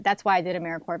That's why I did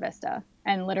AmeriCorps Vista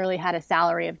and literally had a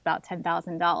salary of about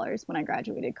 $10,000 when I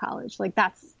graduated college. Like,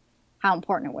 that's how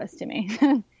important it was to me.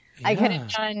 Yeah. I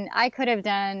could have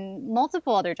done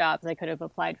multiple other jobs I could have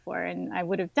applied for, and I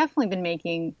would have definitely been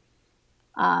making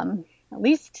I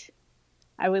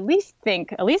would at least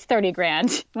think at least 30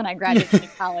 grand when I graduated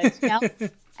college.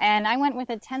 And I went with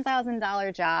a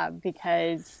 $10,000 job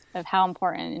because of how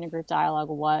important intergroup dialogue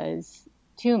was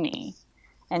to me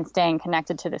and staying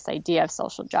connected to this idea of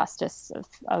social justice,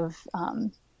 of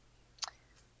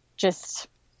just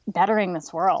bettering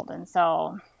this world. And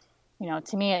so,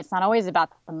 to me, it's not always about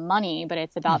the money, but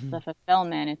it's about the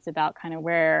fulfillment. It's about kind of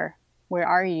where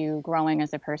are you growing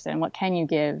as a person? What can you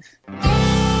give?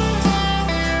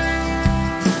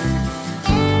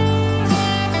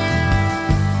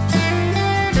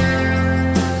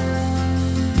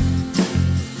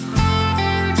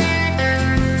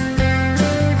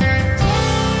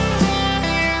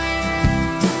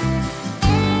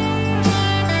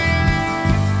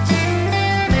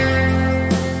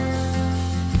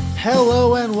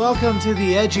 Hello and welcome to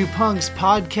the EduPunks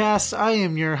podcast. I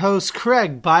am your host,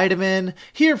 Craig Bideman,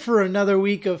 here for another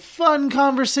week of fun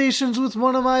conversations with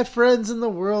one of my friends in the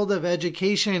world of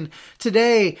education.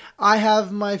 Today, I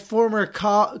have my former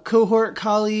cohort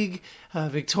colleague,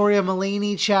 Victoria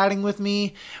Mullaney, chatting with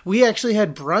me. We actually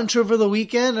had brunch over the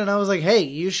weekend, and I was like, hey,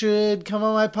 you should come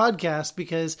on my podcast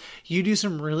because you do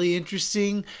some really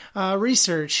interesting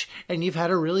research, and you've had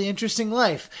a really interesting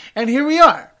life. And here we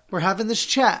are. We're having this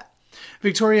chat.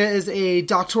 Victoria is a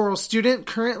doctoral student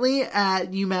currently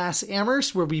at UMass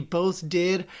Amherst, where we both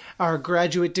did our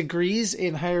graduate degrees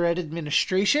in higher ed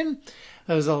administration.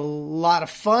 It was a lot of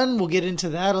fun. We'll get into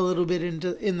that a little bit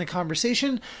in the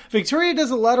conversation. Victoria does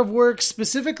a lot of work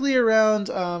specifically around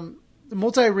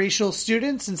multiracial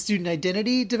students and student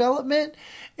identity development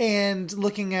and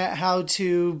looking at how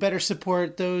to better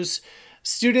support those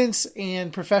students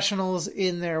and professionals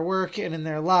in their work and in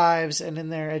their lives and in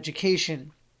their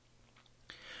education.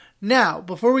 Now,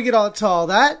 before we get to all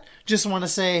that, just want to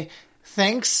say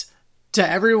thanks to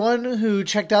everyone who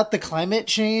checked out the climate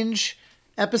change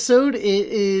episode.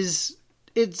 It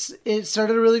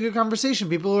started a really good conversation.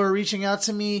 People were reaching out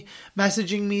to me,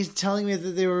 messaging me, telling me that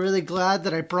they were really glad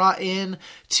that I brought in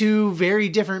two very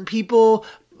different people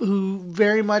who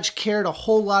very much cared a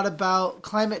whole lot about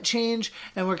climate change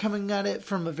and were coming at it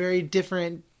from a very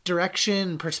different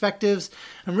direction, perspectives.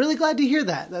 I'm really glad to hear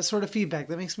that sort of feedback.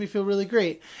 That makes me feel really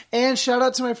great. And shout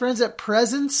out to my friends at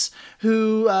Presence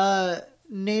who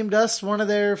named us one of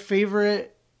their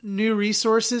favorite new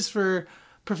resources for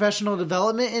professional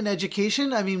development in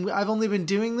education. I mean, I've only been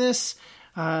doing this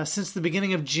since the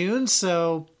beginning of June,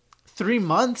 so 3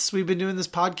 months we've been doing this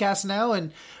podcast now,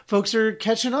 and folks are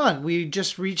catching on. We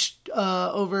just reached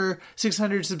over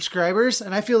 600 subscribers,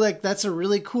 and I feel like that's a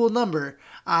really cool number.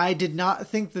 I did not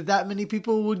think that many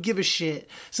people would give a shit.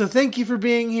 So thank you for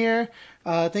being here.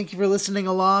 Thank you for listening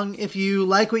along. If you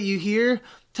like what you hear,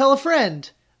 tell a friend.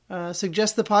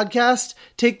 Suggest the podcast.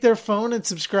 Take their phone and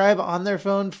subscribe on their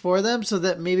phone for them so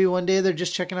that maybe one day they're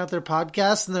just checking out their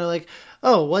podcast and they're like,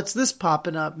 oh, what's this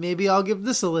popping up? Maybe I'll give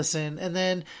this a listen. And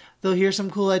then they'll hear some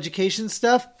cool education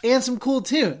stuff and some cool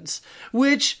tunes,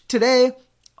 which today,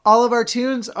 all of our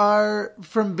tunes are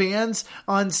from bands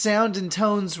on Sound and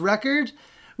Tones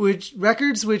which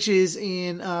is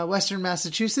in Western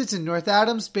Massachusetts in North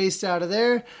Adams, based out of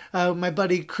there. My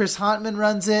buddy Chris Hontman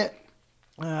runs it.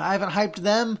 I haven't hyped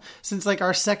them since like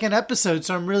our second episode,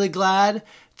 so I'm really glad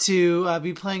to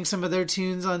be playing some of their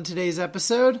tunes on today's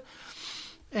episode.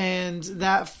 And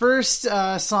that first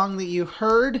song that you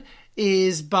heard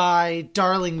is by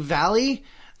Darling Valley.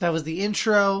 That was the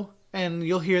intro, and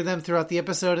you'll hear them throughout the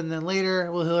episode, and then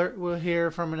later we'll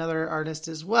hear from another artist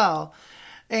as well.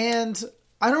 And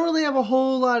I don't really have a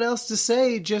whole lot else to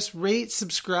say. Just rate,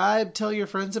 subscribe, tell your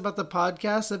friends about the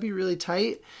podcast. That'd be really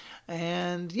tight.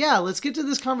 And yeah, let's get to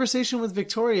this conversation with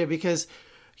Victoria, because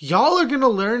y'all are going to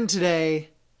learn today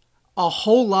a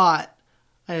whole lot.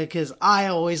 Because I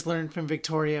always learn from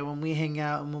Victoria when we hang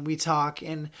out and when we talk.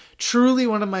 And truly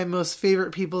one of my most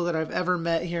favorite people that I've ever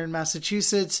met here in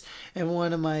Massachusetts. And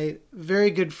one of my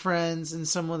very good friends and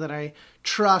someone that I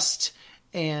trust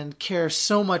and care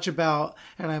so much about.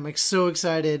 And I'm so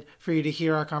excited for you to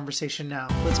hear our conversation now.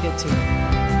 Let's get to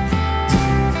it.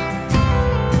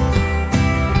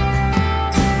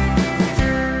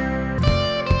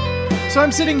 So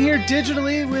I'm sitting here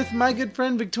digitally with my good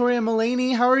friend Victoria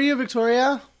Mullaney. How are you,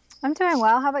 Victoria? I'm doing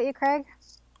well. How about you, Craig?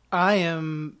 I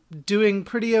am doing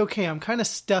pretty okay. I'm kind of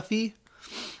stuffy.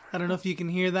 I don't know if you can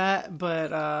hear that,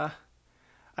 but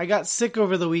I got sick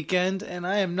over the weekend, and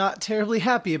I am not terribly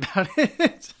happy about it.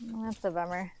 That's a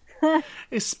bummer.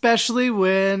 Especially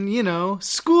when,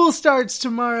 school starts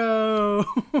tomorrow.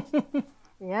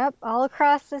 Yep, all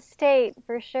across the state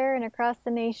for sure and across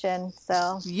the nation.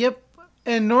 So, Yep.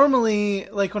 And normally,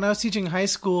 like when I was teaching high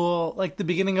school, like the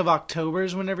beginning of October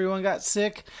is when everyone got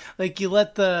sick. Like you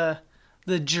let the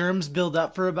germs build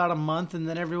up for about a month and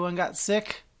then everyone got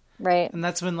sick. right. And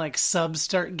that's when like subs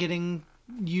start getting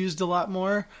used a lot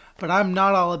more. But I'm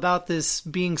not all about this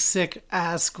being sick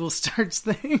as school starts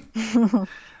thing.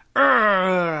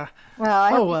 Urgh. Well,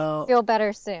 I hope well. you feel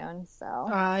better soon. So,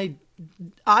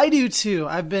 I do too.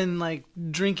 I've been like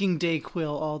drinking Dayquil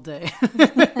all day.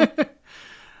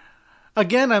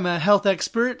 Again, I'm a health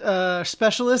expert,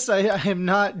 specialist. I am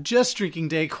not just drinking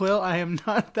Dayquil. I am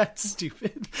not that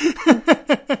stupid.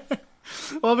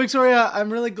 Well, Victoria,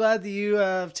 I'm really glad that you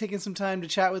have taken some time to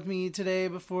chat with me today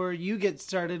before you get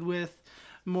started with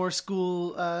more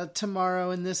school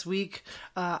tomorrow and this week.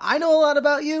 I know a lot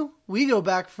about you. We go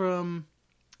back from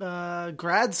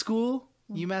grad school,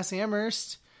 UMass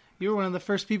Amherst. You were one of the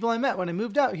first people I met when I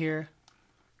moved out here.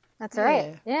 that's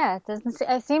right. Yeah,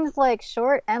 it seems like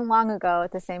short and long ago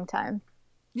at the same time.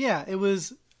 Yeah, it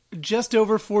was just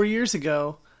over 4 years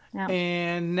ago. Yeah.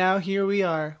 And now here we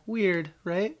are. Weird,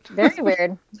 right? Very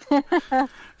weird.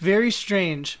 Very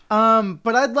strange.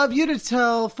 But I'd love you to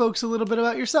tell folks a little bit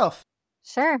about yourself.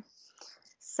 Sure.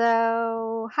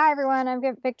 So, hi everyone. I'm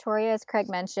Victoria, as Craig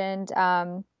mentioned.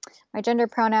 My gender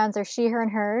pronouns are she, her,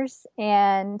 and hers.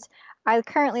 And I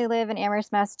currently live in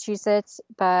Amherst, Massachusetts,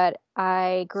 but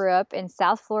I grew up in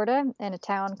South Florida in a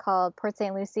town called Port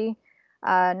St. Lucie,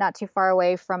 not too far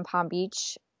away from Palm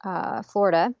Beach,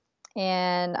 Florida.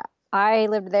 And I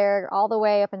lived there all the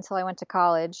way up until I went to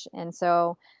college. And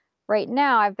so right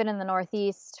now I've been in the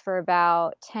Northeast for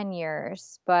about 10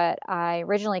 years, but I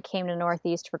originally came to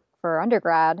Northeast for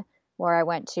undergrad, where I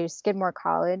went to Skidmore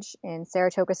College in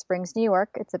Saratoga Springs, New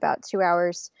York. It's about 2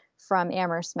 hours from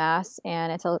Amherst, Mass.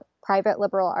 And it's a private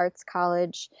liberal arts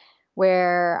college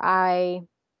where I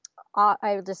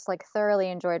just like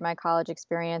thoroughly enjoyed my college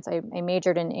experience. I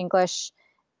majored in English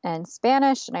and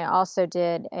Spanish, and I also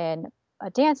did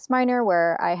a dance minor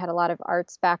where I had a lot of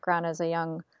arts background as a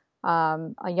young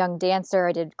dancer.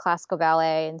 I did classical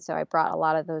ballet, and so I brought a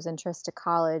lot of those interests to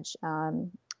college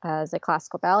as a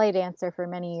classical ballet dancer for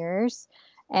many years.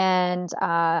 And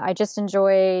I just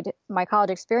enjoyed my college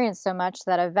experience so much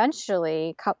that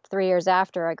eventually, 3 years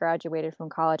after I graduated from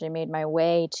college, I made my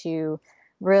way to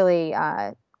really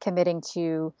committing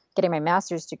to getting my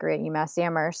master's degree at UMass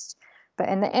Amherst. But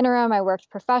in the interim, I worked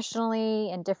professionally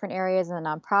in different areas in the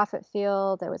nonprofit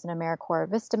field. I was an AmeriCorps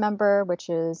Vista member, which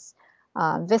is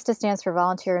Vista stands for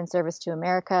Volunteer in Service to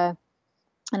America.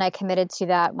 And I committed to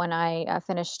that when I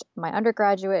finished my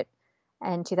undergraduate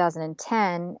in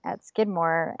 2010 at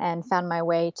Skidmore and found my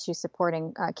way to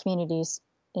supporting communities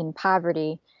in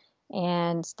poverty.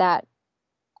 And that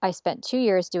I spent 2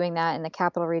 years doing that in the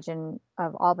capital region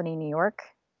of Albany, New York,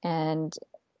 and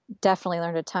definitely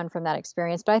learned a ton from that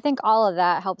experience. But I think all of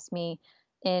that helps me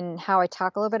in how I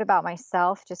talk a little bit about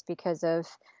myself, just because of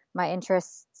my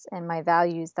interests and my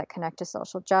values that connect to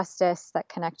social justice, that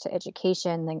connect to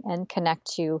education, and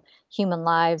connect to human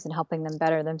lives and helping them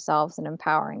better themselves and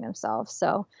empowering themselves.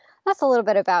 So that's a little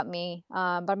bit about me.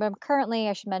 But I'm currently,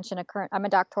 I should mention, I'm a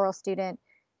doctoral student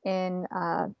in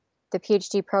the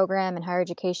PhD program in higher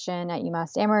education at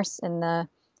UMass Amherst in the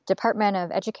Department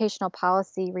of Educational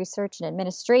Policy, Research, and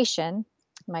Administration.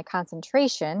 My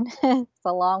concentration, it's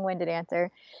a long-winded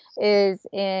answer, is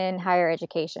in higher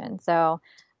education. So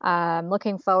I'm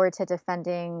looking forward to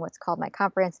defending what's called my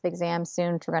comprehensive exam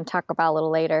soon, which we're going to talk about a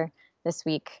little later this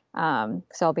week. So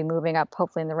I'll be moving up,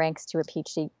 hopefully, in the ranks to a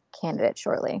PhD candidate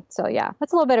shortly. So yeah,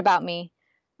 that's a little bit about me.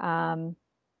 And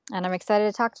I'm excited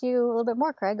to talk to you a little bit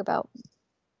more, Craig, about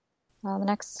the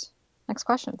next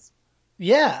questions.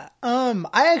 Yeah.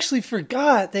 I actually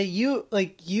forgot that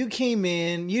you came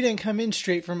in, you didn't come in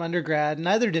straight from undergrad,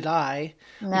 neither did I.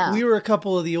 No. Like, we were a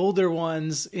couple of the older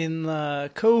ones in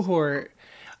the cohort.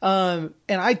 And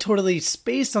I totally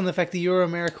spaced on the fact that you were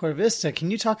AmeriCorps Vista.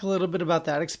 Can you talk a little bit about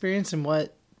that experience and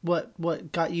what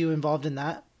got you involved in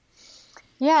that?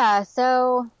 Yeah,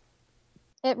 so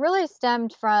it really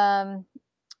stemmed from,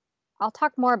 I'll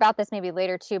talk more about this maybe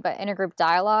later too, but intergroup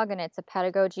dialogue, and it's a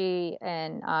pedagogy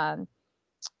and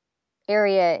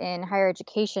area in higher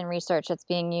education research that's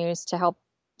being used to help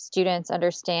students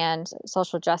understand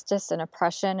social justice and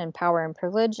oppression and power and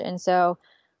privilege. And so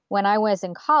when I was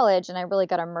in college and I really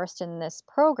got immersed in this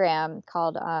program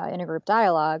called intergroup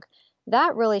dialogue,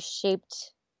 that really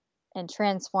shaped and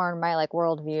transformed my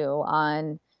worldview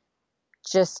on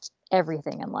just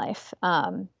everything in life.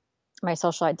 my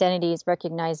social identities,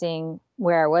 recognizing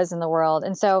where I was in the world.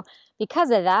 And so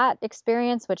because of that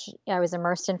experience, which I was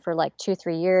immersed in for like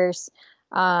 2-3 years,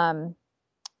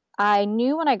 I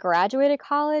knew when I graduated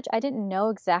college, I didn't know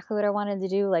exactly what I wanted to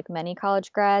do, like many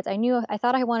college grads. I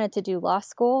thought I wanted to do law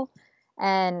school,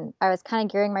 and I was kind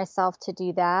of gearing myself to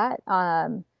do that.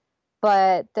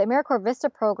 But the AmeriCorps Vista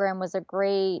program was a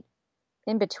great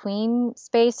in between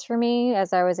space for me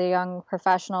as I was a young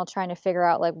professional trying to figure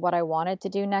out like what I wanted to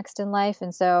do next in life.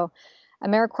 And so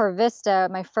AmeriCorps Vista,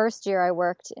 my first year, I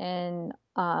worked in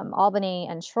Albany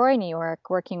and Troy, New York,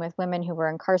 working with women who were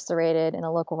incarcerated in the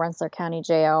local Rensselaer County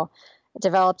Jail.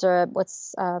 Developed a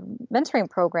mentoring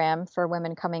program for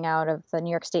women coming out of the New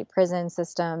York State prison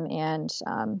system and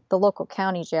the local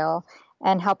county jail,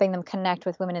 and helping them connect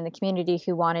with women in the community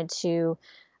who wanted to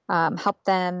help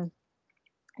them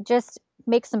just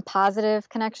make some positive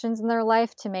connections in their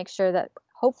life to make sure that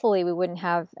hopefully we wouldn't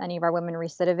have any of our women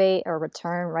recidivate or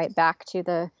return right back to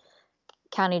the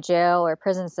county jail or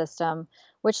prison system,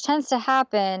 which tends to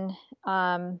happen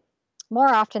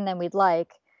more often than we'd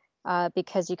like,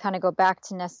 because you kind of go back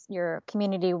to your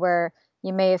community where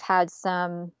you may have had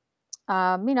some,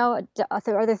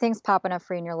 other things popping up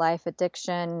for you in your life,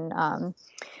 addiction,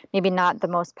 maybe not the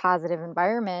most positive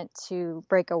environment to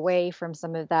break away from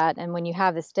some of that. And when you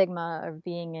have the stigma of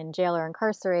being in jail or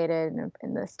incarcerated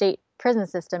in the state prison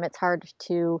system, it's hard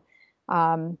to,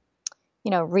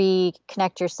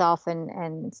 reconnect yourself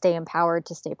and stay empowered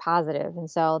to stay positive. And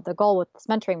so the goal with this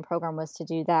mentoring program was to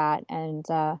do that, and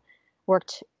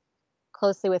worked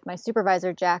closely with my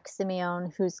supervisor, Jack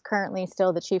Simeone, who's currently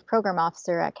still the chief program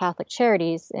officer at Catholic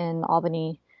Charities in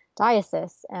Albany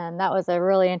Diocese. And that was a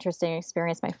really interesting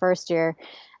experience my first year.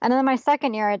 And then my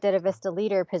second year, I did a Vista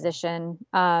leader position,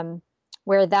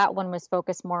 where that one was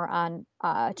focused more on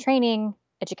training,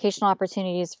 educational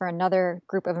opportunities for another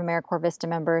group of AmeriCorps Vista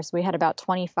members. We had about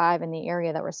 25 in the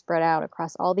area that were spread out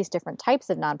across all these different types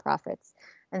of nonprofits.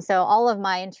 And so all of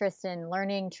my interest in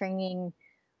learning, training,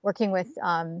 working with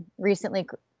recently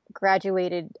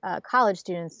graduated college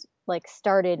students, like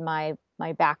started my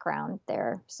background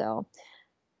there. So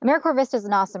AmeriCorps Vista is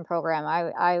an awesome program.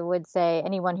 I would say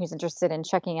anyone who's interested in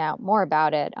checking out more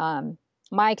about it,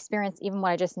 my experience, even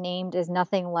what I just named, is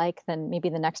nothing like than maybe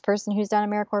the next person who's done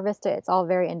AmeriCorps Vista. It's all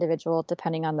very individual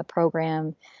depending on the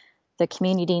program, the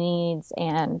community needs,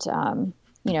 and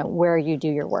where you do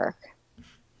your work.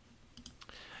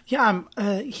 Yeah,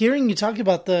 I'm hearing you talk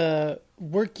about the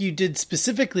work you did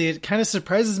specifically. It kind of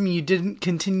surprises me you didn't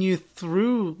continue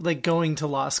through like going to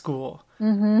law school.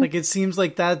 Mm-hmm. Like it seems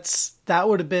like that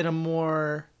would have been a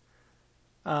more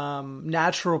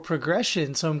natural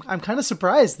progression. So I'm kind of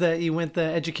surprised that you went the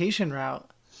education route.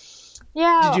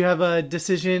 Yeah. Did you have a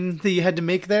decision that you had to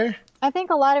make there? I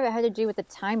think a lot of it had to do with the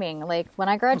timing. Like when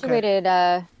I graduated,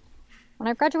 when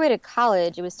I graduated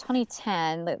college, it was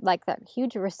 2010, like that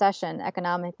huge recession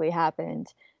economically happened.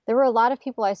 There were a lot of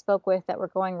people I spoke with that were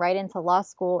going right into law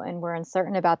school and were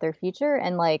uncertain about their future.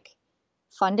 And like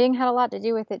funding had a lot to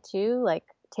do with it too, like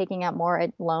taking out more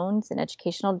loans and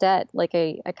educational debt. Like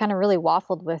I kind of really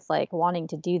waffled with like wanting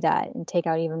to do that and take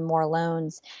out even more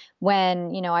loans.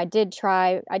 When, I did do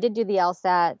the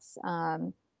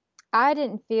LSATs. I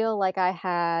didn't feel like I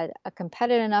had a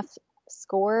competitive enough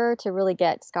score to really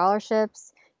get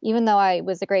scholarships, even though I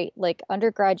was a great like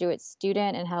undergraduate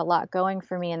student and had a lot going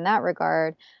for me in that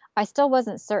regard. I still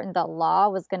wasn't certain that law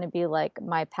was going to be like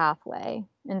my pathway.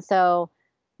 And so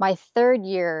my third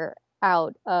year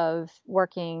out of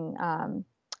working,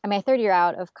 my third year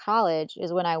out of college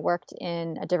is when I worked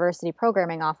in a diversity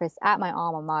programming office at my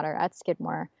alma mater at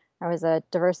Skidmore. I was a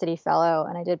diversity fellow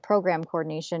and I did program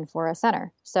coordination for a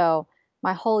center. So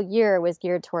my whole year was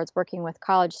geared towards working with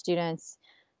college students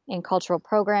in cultural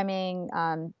programming,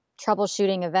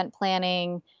 troubleshooting event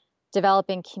planning,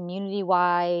 developing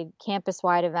community-wide,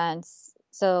 campus-wide events.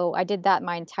 So I did that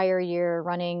my entire year,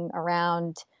 running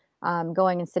around,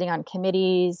 going and sitting on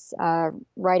committees,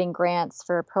 writing grants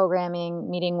for programming,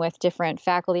 meeting with different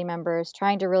faculty members,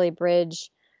 trying to really bridge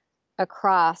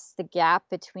across the gap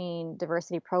between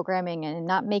diversity programming and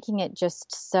not making it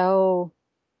just so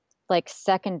like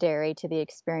secondary to the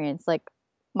experience. Like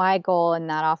my goal in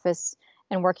that office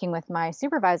and working with my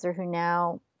supervisor,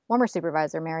 former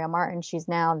supervisor, Mariel Martin, she's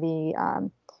now the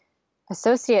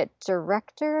associate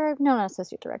director. No, not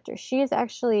associate director. She is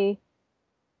actually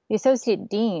the associate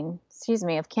dean,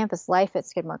 of campus life at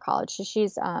Skidmore College. So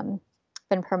she's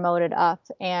been promoted up.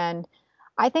 And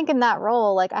I think in that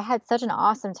role, like I had such an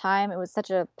awesome time. It was such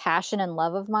a passion and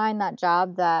love of mine, that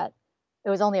job, that it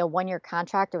was only a 1-year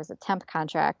contract. It was a temp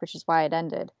contract, which is why it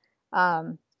ended.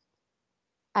 I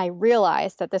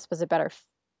realized that this was a better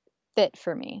fit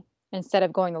for me. instead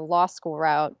of going the law school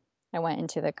route, I went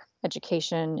into the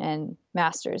education and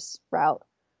master's route.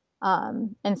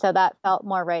 And so that felt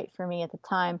more right for me at the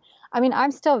time. I mean,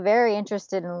 I'm still very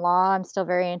interested in law. I'm still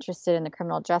very interested in the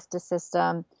criminal justice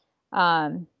system.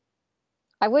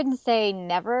 I wouldn't say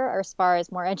never as far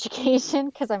as more education,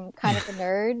 because I'm kind of a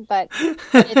nerd, but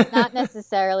it's not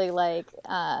necessarily like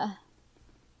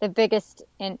the biggest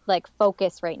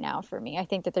focus right now for me. I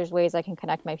think that there's ways I can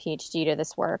connect my PhD to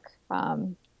this work,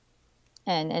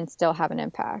 and still have an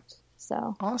impact.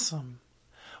 So awesome.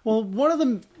 Well, one of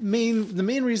the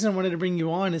main reason I wanted to bring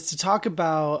you on is to talk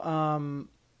about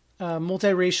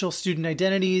multiracial student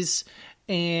identities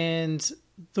and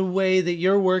the way that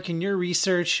your work and your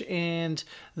research and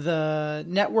the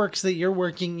networks that you're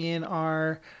working in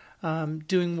are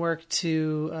doing work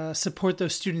to support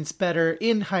those students better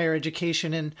in higher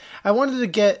education. And I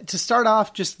wanted to start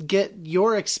off, just get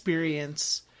your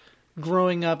experience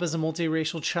growing up as a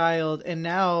multiracial child, and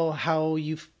now how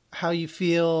you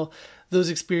feel those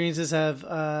experiences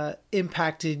have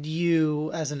impacted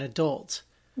you as an adult.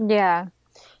 Yeah.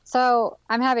 So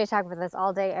I'm happy to talk about this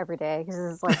all day, every day, because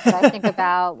this is like what I think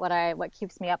about, what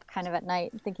keeps me up kind of at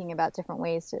night, thinking about different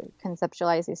ways to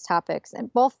conceptualize these topics,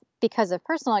 and both because of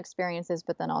personal experiences,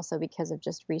 but then also because of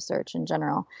just research in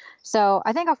general. So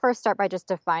I think I'll first start by just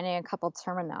defining a couple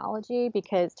terminology in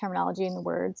the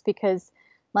words, because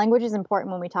language is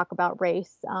important when we talk about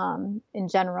race in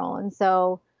general. And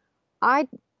so when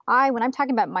I'm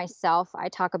talking about myself, I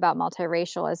talk about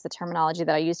multiracial as the terminology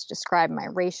that I use to describe my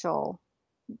racial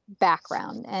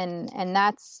background, and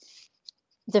that's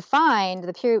defined.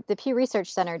 The Pew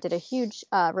Research Center did a huge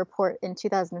report in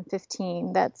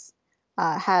 2015 that's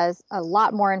has a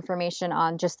lot more information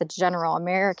on just the general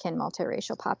American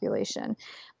multiracial population.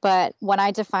 But when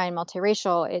I define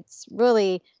multiracial, it's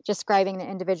really describing an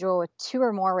individual with two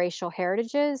or more racial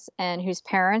heritages and whose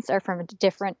parents are from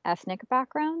different ethnic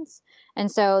backgrounds.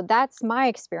 And so that's my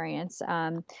experience.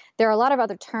 There are a lot of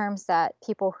other terms that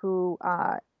people who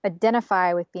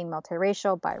identify with being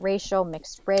multiracial, biracial,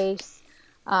 mixed race,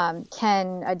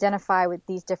 can identify with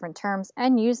these different terms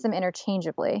and use them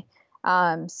interchangeably.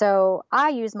 So I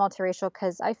use multiracial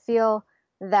because I feel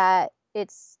that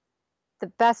it's the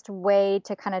best way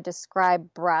to kind of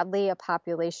describe broadly a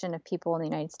population of people in the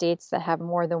United States that have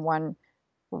more than one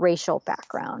racial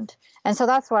background. And so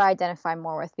that's what I identify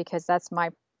more with, because that's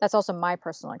also my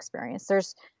personal experience.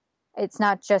 It's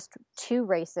not just two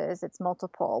races, it's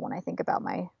multiple when I think about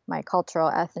my cultural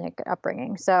ethnic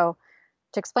upbringing. So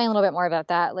to explain a little bit more about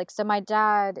that, so my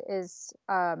dad is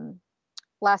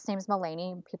last name's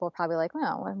Mullaney. People are probably like,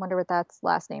 well, I wonder what that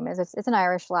last name is. It's an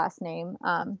Irish last name,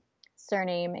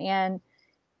 surname. And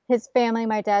his family,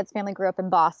 my dad's family, grew up in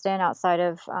Boston, outside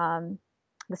of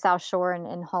the South Shore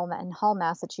in Hull,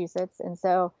 Massachusetts. And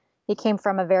so he came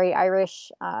from a very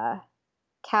Irish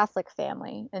Catholic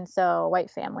family, and so white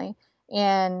family.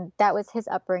 And that was his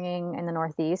upbringing in the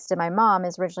Northeast. And my mom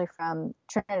is originally from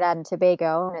Trinidad and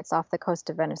Tobago, and it's off the coast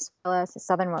of Venezuela. It's the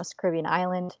southernmost Caribbean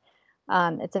island.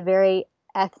 It's a very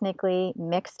ethnically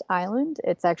mixed island.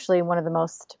 It's actually one of the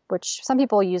most, which some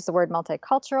people use the word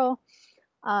multicultural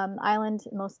island,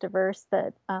 most diverse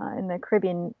that in the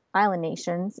Caribbean island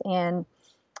nations. And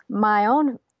my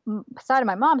own side of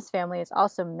my mom's family is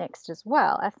also mixed as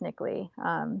well, ethnically.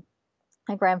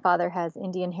 My grandfather has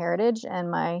Indian heritage, and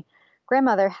my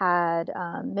grandmother had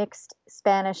mixed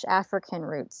Spanish African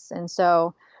roots. And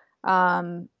so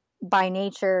by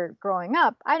nature, growing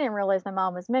up, I didn't realize my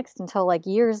mom was mixed until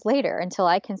years later, until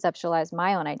I conceptualized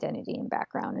my own identity and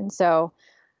background. And so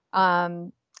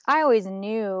I always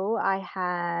knew I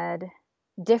had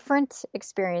different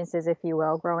experiences, if you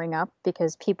will, growing up,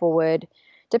 because people would,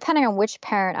 depending on which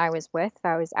parent I was with, if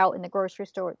I was out in the grocery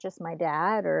store with just my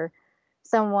dad, or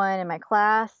someone in my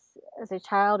class as a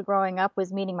child growing up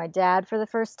was meeting my dad for the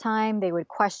first time, they would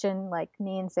question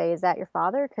me and say, "Is that your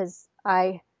father?" Because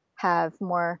I have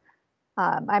more,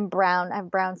 I'm brown, I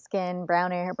have brown skin, brown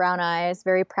hair, brown eyes,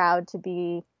 very proud to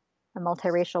be a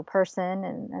multiracial person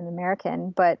and an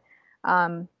American. But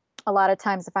a lot of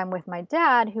times if I'm with my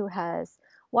dad, who has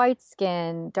white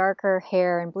skin, darker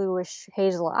hair, and bluish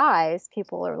hazel eyes,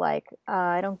 people are like,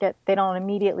 they don't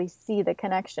immediately see the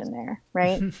connection there,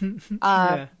 right?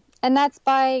 Yeah. And that's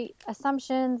by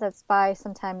assumptions, that's by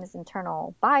sometimes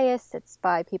internal bias, it's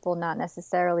by people not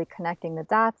necessarily connecting the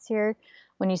dots here.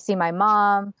 When you see my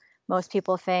mom, most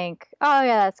people think, oh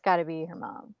yeah, that's got to be her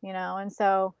mom, And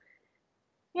so,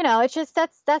 it's just,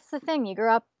 that's the thing. You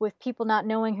grow up with people not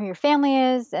knowing who your family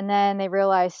is, and then they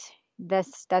realize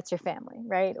that's your family,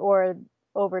 right? Or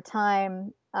over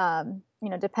time,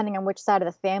 depending on which side of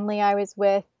the family I was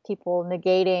with, people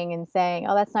negating and saying,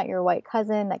 oh, that's not your white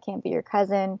cousin. That can't be your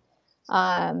cousin.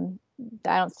 I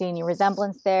don't see any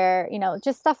resemblance there.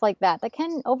 Just stuff like that. That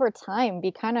can, over time,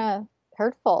 be kind of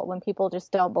hurtful when people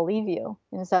just don't believe you.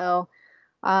 And so,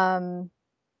 at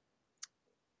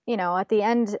the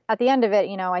end of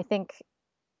it, I think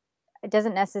it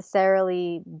doesn't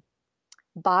necessarily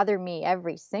bother me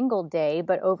every single day,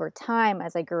 but over time,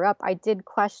 as I grew up, I did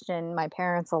question my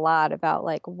parents a lot about,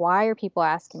 like, why are people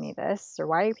asking me this, or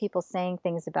why are people saying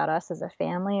things about us as a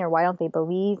family, or why don't they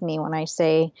believe me when I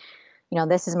say,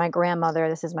 this is my grandmother,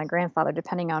 this is my grandfather,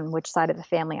 depending on which side of the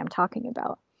family I'm talking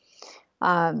about.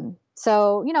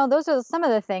 So, those are some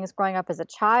of the things growing up as a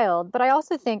child, but I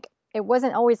also think it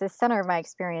wasn't always the center of my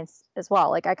experience as well.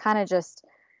 Like, I kind of just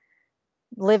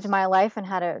lived my life and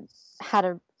had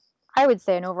a I would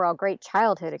say an overall great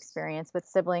childhood experience with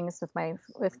siblings,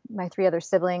 with my three other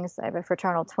siblings. I have a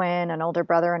fraternal twin, an older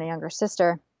brother, and a younger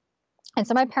sister. And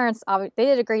so my parents, they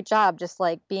did a great job just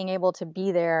like being able to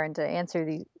be there and to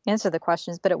answer the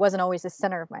questions, but it wasn't always the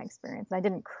center of my experience. And I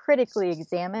didn't critically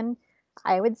examine,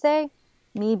 I would say,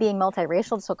 me being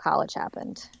multiracial until college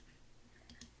happened.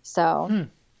 So,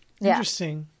 yeah.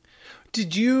 Interesting.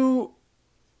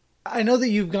 I know that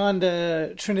you've gone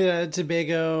to Trinidad and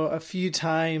Tobago a few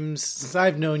times since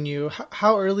I've known you.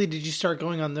 How early did you start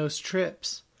going on those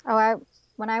trips?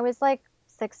 When I was like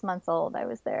 6 months old, I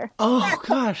was there. Oh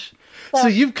gosh. So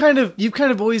you've kind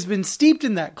of always been steeped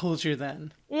in that culture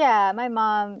then. Yeah, my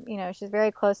mom, she's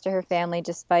very close to her family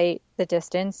despite the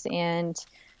distance. And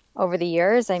over the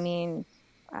years, I mean,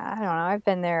 I don't know, I've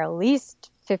been there at least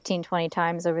 15, 20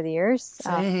 times over the years.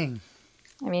 Dang.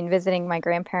 Visiting my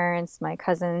grandparents, my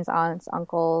cousins, aunts,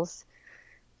 uncles,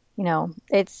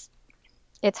 it's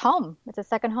home. It's a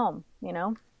second home,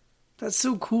 That's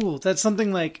so cool. That's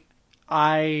something like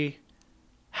I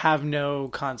have no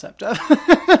concept of.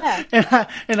 Yeah.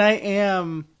 and I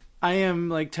am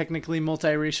like technically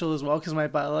multiracial as well because my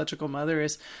biological mother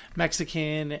is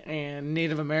Mexican and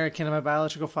Native American and my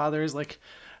biological father is like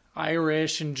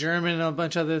Irish and German and a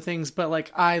bunch of other things, but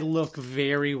like I look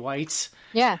very white.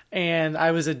 Yeah. And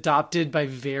I was adopted by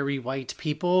very white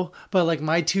people, but like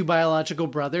my two biological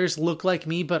brothers look like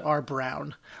me but are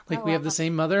brown. Like we have the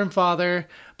same mother and father,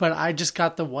 but I just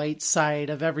got the white side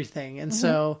of everything. And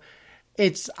so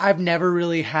I've never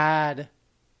really had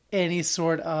any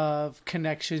sort of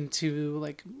connection to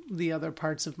like the other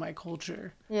parts of my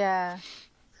culture. Yeah.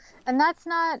 And that's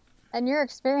not, and your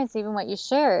experience, even what you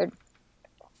shared,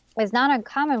 is not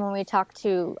uncommon when we talk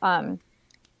to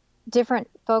different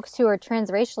folks who are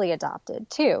transracially adopted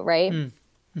too, right?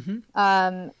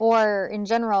 Mm-hmm. Or in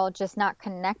general, just not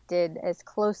connected as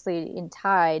closely and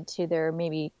tied to their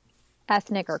maybe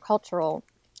ethnic or cultural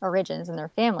origins in their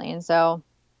family. And so,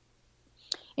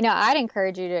 I'd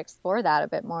encourage you to explore that a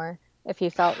bit more if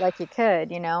you felt like you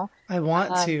could, I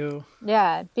want to.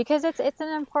 Yeah, because it's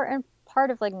an important part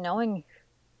of like knowing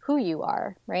who you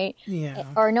are, right? Yeah.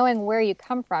 Or knowing where you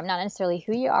come from, not necessarily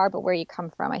who you are, but where you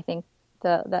come from. I think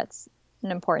that's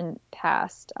an important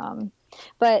past.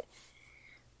 But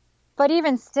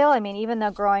even still, even though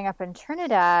growing up,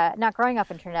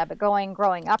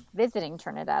 visiting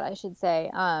Trinidad, I should say,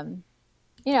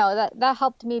 that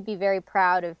helped me be very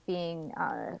proud of being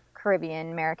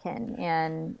Caribbean American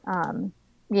and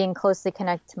being closely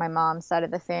connected to my mom's side of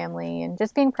the family and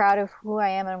just being proud of who I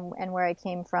am and where I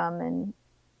came from and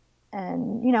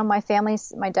my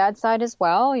family's, my dad's side as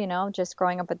well, just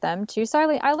growing up with them too. So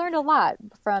I learned a lot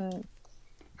from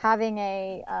having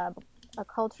a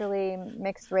culturally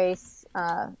mixed race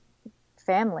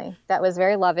family that was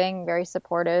very loving, very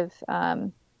supportive,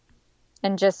 and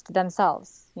just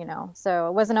themselves, So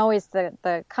it wasn't always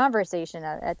the conversation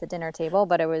at the dinner table,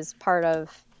 but it was part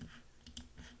of,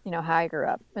 how I grew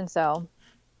up. And so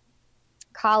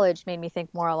college made me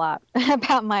think more a lot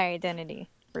about my identity.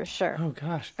 For sure. Oh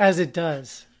gosh, as it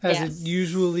does, yes. It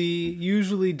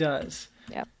usually does.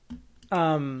 Yep.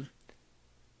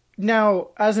 Now,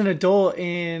 as an adult,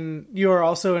 you are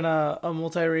also in a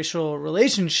multiracial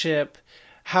relationship.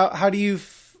 How do you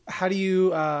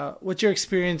what's your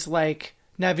experience like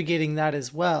navigating that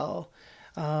as well?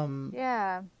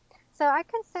 Yeah. So I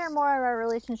consider more of our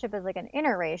relationship as like an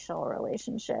interracial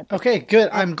relationship. Okay, good.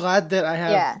 I'm glad that I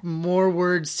have more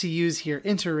words to use here.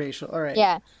 Interracial. All right.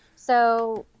 Yeah.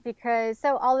 So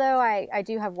although I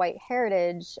do have white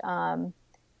heritage, I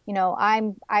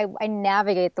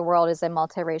navigate the world as a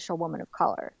multiracial woman of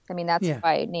color. That's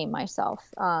why I name myself.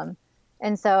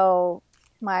 And so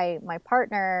my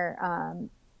partner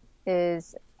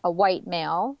is a white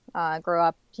male. He grew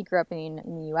up in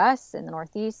the U.S. in the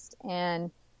Northeast, and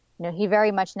he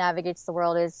very much navigates the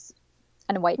world as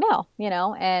and a white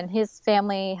male, and his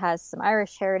family has some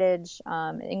Irish heritage,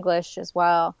 English as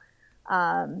well.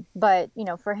 But,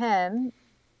 for him,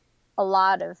 a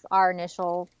lot of our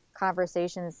initial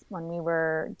conversations when we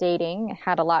were dating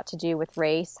had a lot to do with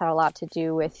race, had a lot to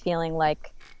do with feeling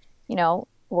like,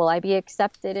 will I be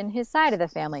accepted in his side of the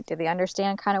family? Do they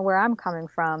understand kind of where I'm coming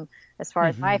from as far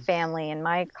as my family and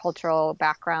my cultural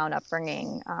background,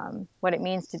 upbringing, what it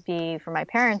means to be for my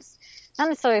parents, not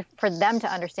necessarily for them to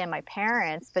understand my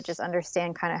parents, but just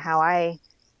understand kind of how I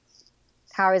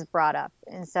was brought up.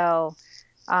 And so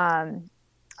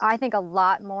I think a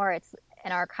lot more it's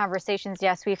in our conversations.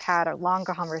 Yes, we've had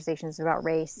longer conversations about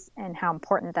race and how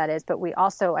important that is, but we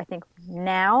also, I think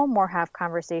now more have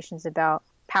conversations about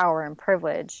power and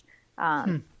privilege,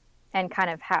 and kind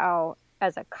of how,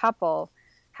 as a couple,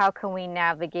 how can we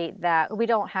navigate that? We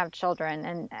don't have children,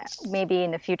 and maybe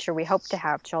in the future we hope to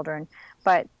have children.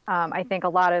 But I think a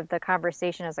lot of the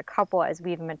conversation as a couple, as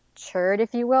we've matured,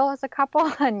 if you will, as a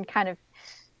couple, and kind of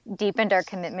deepened our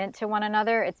commitment to one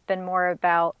another, it's been more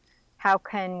about how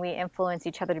can we influence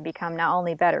each other to become not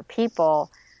only better people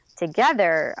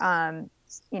together,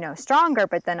 stronger,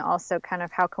 but then also kind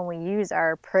of how can we use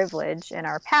our privilege and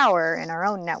our power in our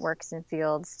own networks and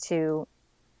fields to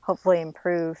hopefully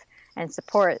improve and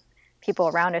support people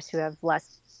around us who have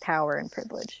less power and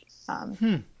privilege.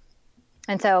 And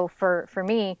so for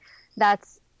me,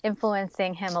 that's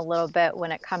influencing him a little bit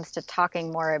when it comes to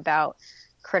talking more about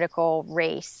critical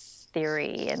race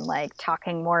theory and like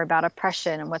talking more about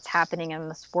oppression and what's happening in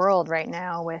this world right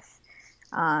now with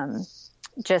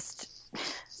just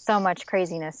so much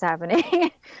craziness happening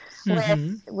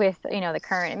with the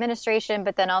current administration,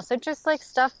 but then also just like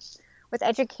stuff with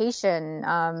education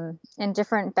and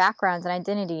different backgrounds and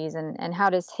identities, and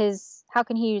how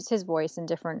can he use his voice in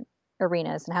different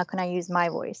arenas, and how can I use my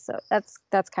voice? So that's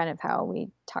kind of how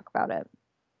we talk about it.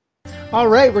 All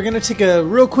right, we're going to take a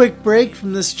real quick break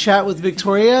from this chat with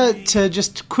Victoria to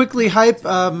just quickly hype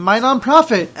my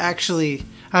nonprofit, actually.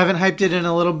 I haven't hyped it in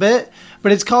a little bit,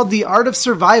 but it's called The Art of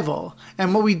Survival.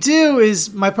 And what we do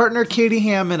is my partner Katie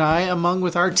Ham and I, among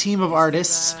with our team of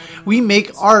artists, we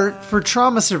make art for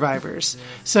trauma survivors.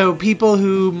 So people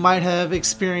who might have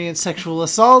experienced sexual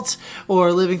assault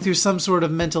or living through some sort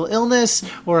of mental illness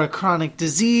or a chronic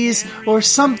disease or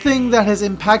something that has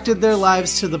impacted their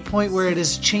lives to the point where it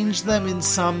has changed them in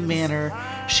some manner,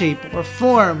 shape, or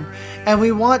form. And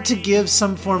we want to give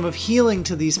some form of healing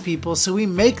to these people, so we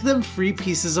make them free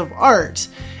pieces of art.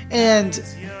 And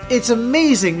it's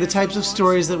amazing the types of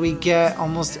stories that we get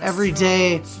almost every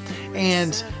day.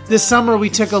 And this summer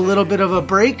we took a little bit of a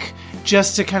break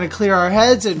just to kind of clear our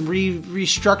heads and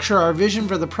restructure our vision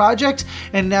for the project.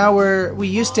 And now we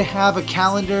used to have a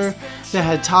calendar that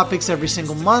had topics every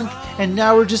single month, and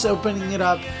now we're just opening it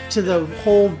up to the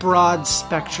whole broad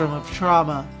spectrum of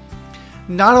trauma.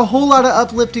 Not a whole lot of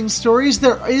uplifting stories.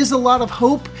 There is a lot of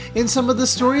hope in some of the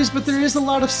stories, but there is a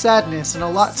lot of sadness and a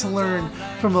lot to learn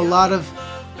from a lot of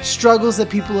struggles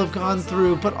that people have gone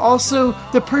through, but also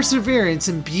the perseverance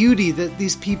and beauty that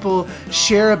these people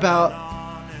share about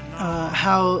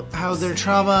how their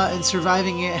trauma and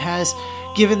surviving it has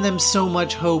given them so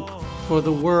much hope for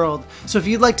the world. So if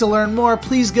you'd like to learn more,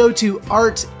 please go to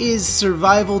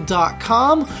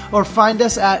artissurvival.com or find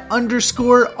us at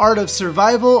 _Art of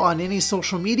Survival on any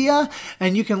social media,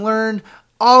 and you can learn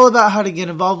all about how to get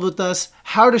involved with us,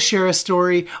 how to share a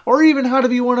story, or even how to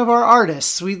be one of our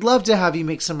artists. We'd love to have you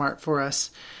make some art for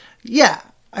us. Yeah,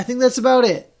 I think that's about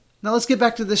it. Now let's get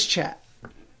back to this chat.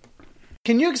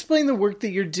 Can you explain the work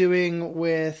that you're doing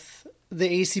with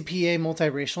the ACPA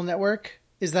Multiracial Network?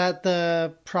 Is that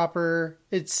the proper,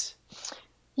 so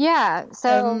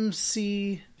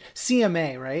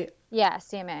CMA, right? Yeah,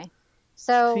 CMA.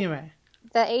 So CMA.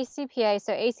 The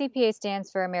ACPA stands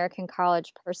for American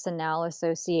College Personnel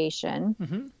Association.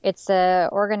 Mm-hmm. It's an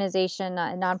organization,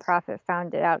 a nonprofit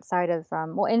founded inside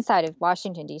of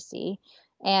Washington, D.C.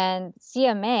 And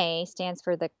CMA stands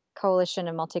for the Coalition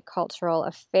of Multicultural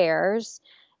Affairs.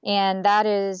 And that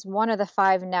is one of the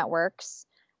 5 networks.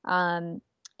 And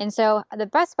so the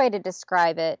best way to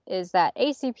describe it is that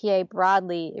ACPA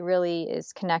broadly really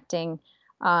is connecting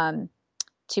to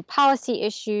policy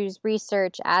issues,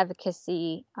 research,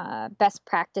 advocacy, best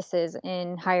practices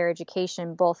in higher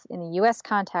education, both in the U.S.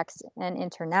 context and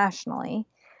internationally.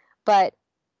 But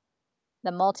the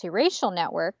multiracial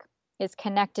network is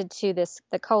connected to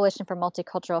the Coalition for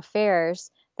Multicultural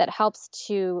Affairs that helps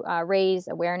to raise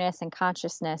awareness and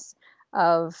consciousness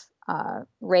of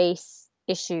race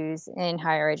issues in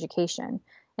higher education.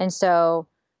 And so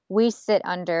we sit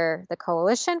under the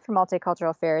Coalition for Multicultural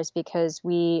Affairs because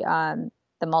we, the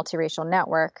multiracial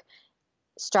network,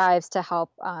 strives to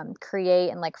help create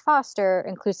and like foster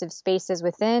inclusive spaces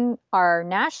within our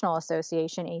national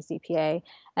association, ACPA,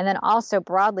 and then also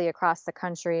broadly across the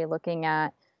country, looking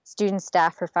at student,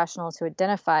 staff, professionals who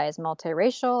identify as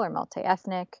multiracial or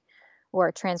multi-ethnic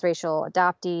or transracial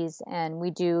adoptees. And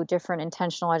we do different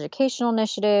intentional educational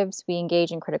initiatives. We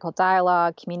engage in critical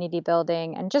dialogue, community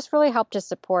building, and just really help to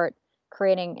support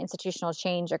creating institutional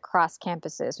change across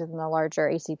campuses within the larger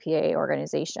ACPA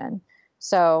organization.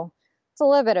 So it's a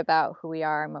little bit about who we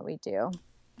are and what we do.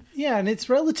 Yeah, and it's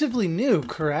relatively new,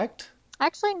 correct?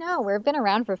 Actually, no, we've been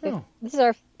around for, this is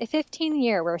our 15th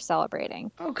year we're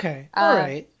celebrating. Okay, all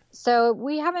right. So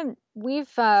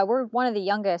we're one of the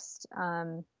youngest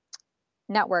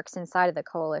networks inside of the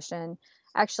coalition.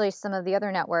 Actually, some of the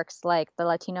other networks like the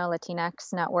Latino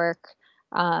Latinx network,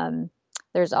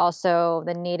 there's also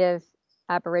the Native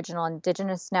Aboriginal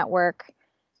Indigenous network,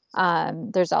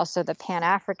 there's also the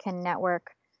Pan-African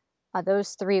network.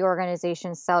 Those three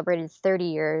organizations celebrated 30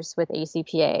 years with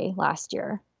ACPA last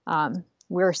year.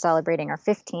 We're celebrating our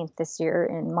 15th this year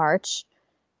in March.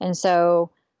 And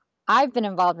so I've been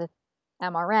involved with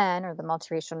MRN, or the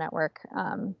Multiracial Network,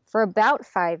 for about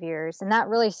 5 years. And that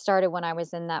really started when I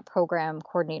was in that program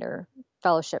coordinator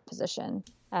fellowship position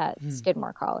at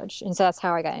Skidmore College. And so that's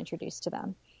how I got introduced to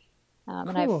them.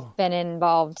 And I've been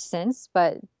involved since,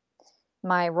 but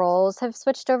my roles have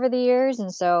switched over the years.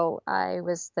 And so I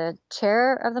was the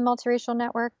chair of the Multiracial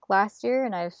Network last year,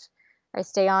 and I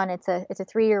stay on. It's a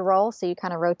 3-year role, so you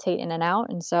kind of rotate in and out.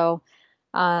 And so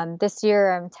this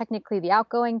year I'm technically the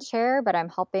outgoing chair, but I'm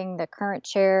helping the current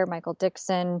chair, Michael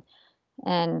Dixon,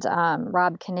 and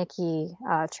Rob Kanicki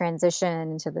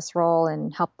transition into this role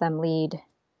and help them lead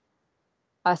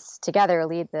the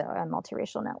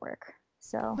Multiracial Network.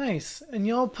 So nice. And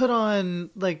y'all put on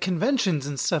like conventions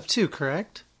and stuff too,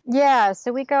 correct? Yeah.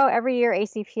 So we go every year.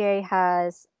 ACPA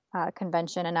has a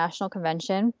convention, a national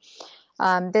convention.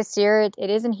 This year it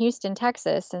is in Houston,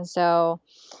 Texas. And so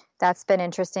that's been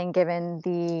interesting given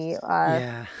the...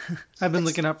 yeah, I've been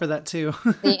looking up for that too.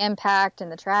 the impact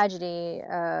and the tragedy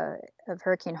of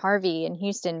Hurricane Harvey in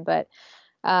Houston. But,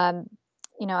 I've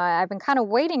been kind of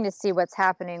waiting to see what's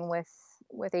happening with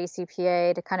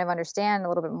ACPA to kind of understand a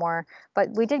little bit more.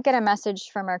 But we did get a message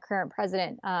from our current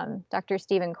president, Dr.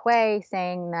 Stephen Quay,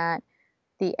 saying that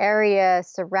the area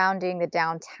surrounding the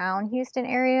downtown Houston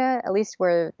area, at least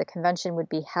where the convention would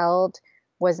be held,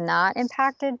 was not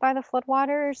impacted by the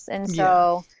floodwaters. And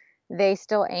so they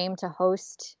still aim to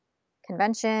host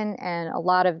convention, and a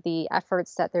lot of the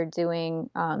efforts that they're doing,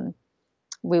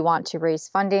 we want to raise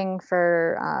funding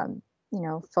for,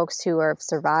 folks who have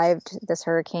survived this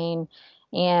hurricane.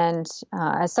 And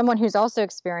as someone who's also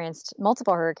experienced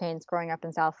multiple hurricanes growing up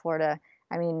in South Florida,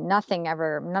 I mean, none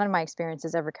of my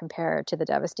experiences ever compare to the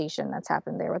devastation that's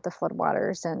happened there with the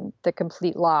floodwaters and the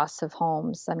complete loss of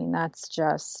homes. I mean, that's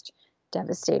just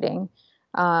devastating.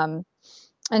 And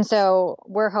so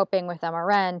we're hoping with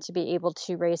MRN to be able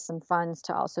to raise some funds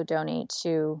to also donate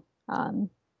to,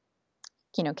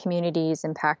 communities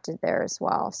impacted there as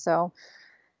well. So,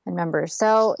 and members.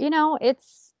 So,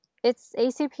 it's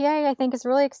ACPA, I think, is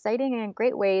really exciting in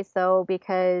great ways, though,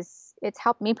 because it's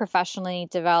helped me professionally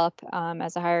develop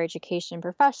as a higher education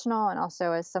professional, and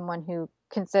also as someone who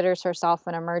considers herself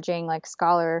an emerging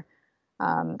scholar,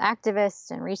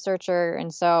 activist and researcher.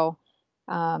 And so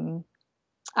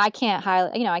I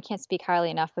can't speak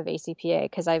highly enough of ACPA,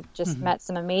 because I've just met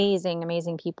some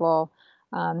amazing people,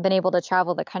 been able to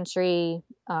travel the country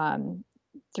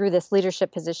through this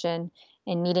leadership position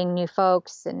and meeting new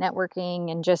folks and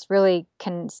networking, and just really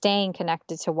staying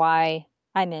connected to why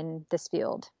I'm in this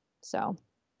field. So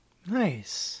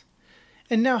nice.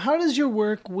 And now, how does your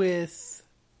work with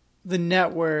the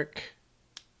network,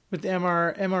 with the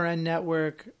MRN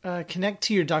network, connect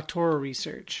to your doctoral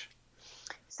research?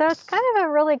 So it's kind of a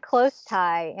really close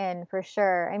tie in, for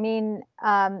sure. I mean,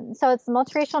 so it's the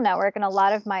Multiracial Network, and a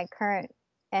lot of my current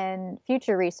and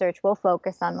future research will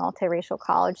focus on multiracial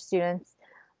college students.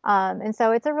 And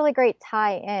so it's a really great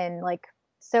tie in.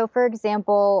 So for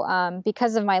example,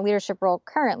 because of my leadership role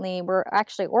currently, we're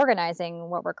actually organizing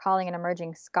what we're calling an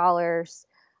Emerging Scholars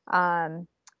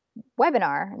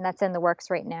webinar, and that's in the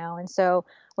works right now. And so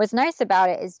what's nice about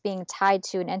it is being tied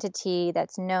to an entity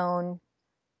that's known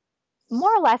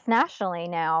more or less nationally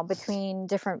now between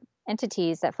different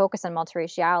entities that focus on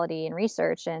multiraciality and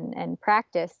research and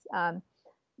practice.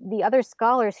 The other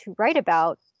scholars who write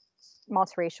about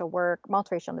multiracial work,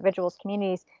 multiracial individuals,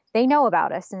 communities, they know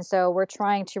about us. And so we're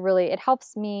trying to it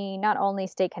helps me not only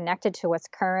stay connected to what's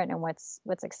current and what's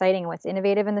exciting and what's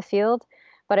innovative in the field,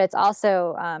 but it's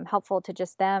also helpful to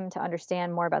just them to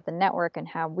understand more about the network and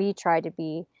how we try to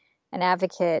be an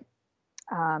advocate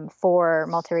for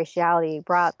multiraciality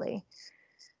broadly.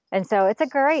 And so it's a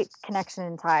great connection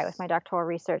and tie with my doctoral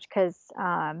research because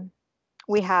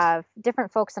we have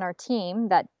different folks in our team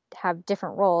that have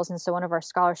different roles. And so one of our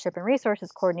scholarship and resources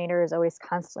coordinator is always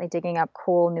constantly digging up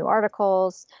cool new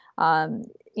articles.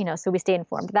 So we stay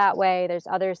informed that way. There's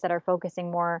others that are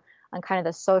focusing more on kind of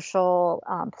the social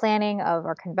planning of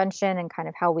our convention and kind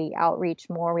of how we outreach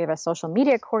more. We have a social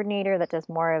media coordinator that does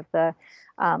more of the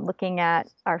looking at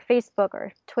our Facebook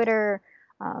or Twitter,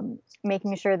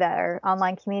 making sure that our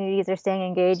online communities are staying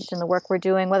engaged in the work we're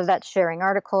doing, whether that's sharing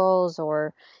articles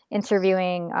or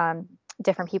interviewing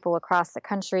different people across the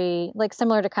country, like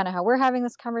similar to kind of how we're having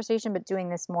this conversation, but doing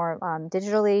this more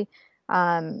digitally,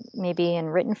 maybe in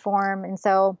written form. And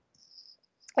so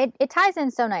it ties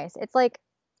in so nice. It's like,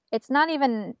 it's not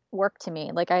even work to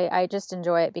me. Like I just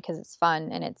enjoy it because it's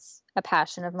fun and it's a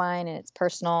passion of mine and it's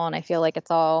personal. And I feel like it's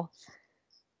all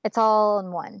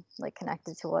in one, like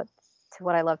connected to what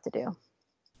I love to do.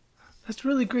 That's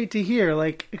really great to hear.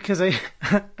 Like, because I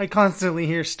constantly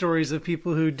hear stories of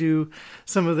people who do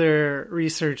some of their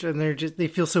research and they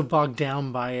feel so bogged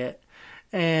down by it,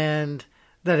 and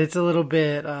that it's a little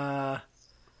bit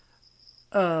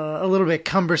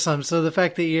cumbersome. So the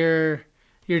fact that you're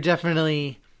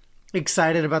definitely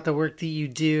excited about the work that you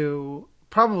do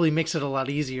probably makes it a lot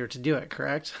easier to do it,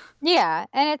 correct? Yeah,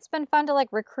 and it's been fun to like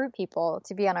recruit people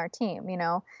to be on our team,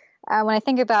 when I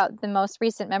think about the most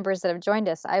recent members that have joined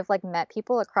us, I've like met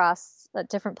people across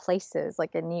different places,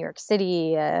 like in New York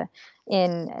City,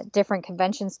 in different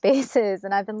convention spaces.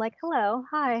 And I've been like, hello,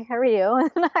 hi, how are you?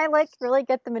 And I like really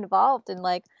get them involved. And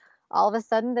like all of a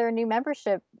sudden they're a new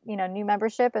membership and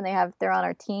they're on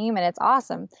our team and it's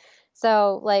awesome.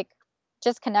 So like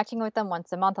just connecting with them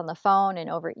once a month on the phone and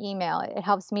over email, it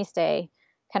helps me stay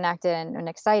connected and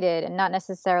excited and not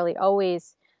necessarily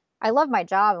always. I love my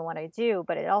job and what I do,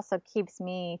 but it also keeps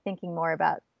me thinking more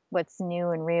about what's new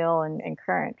and real and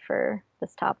current for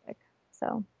this topic.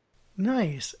 So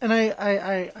nice. And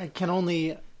I can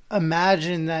only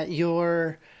imagine that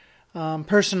your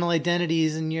personal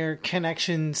identities and your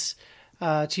connections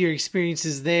to your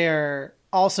experiences there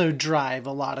also drive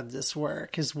a lot of this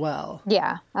work as well.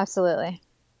 Yeah, absolutely.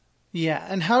 Yeah.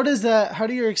 And how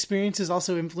do your experiences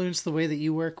also influence the way that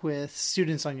you work with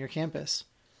students on your campus?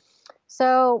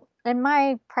 So in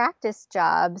my practice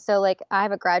job, so like I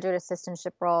have a graduate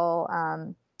assistantship role.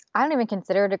 I don't even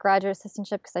consider it a graduate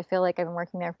assistantship because I feel like I've been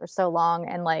working there for so long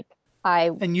and like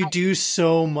you do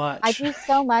so much. I do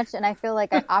so much and I feel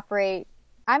like I operate,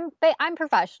 I'm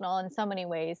professional in so many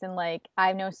ways. And like,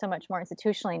 I know so much more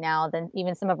institutionally now than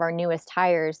even some of our newest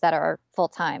hires that are full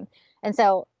time. And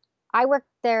so I work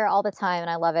there all the time and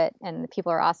I love it. And the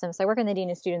people are awesome. So I work in the Dean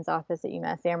of Students office at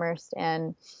UMass Amherst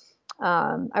and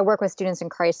I work with students in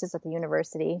crisis at the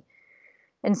university.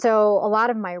 And so a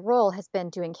lot of my role has been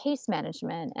doing case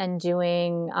management and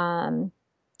doing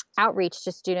outreach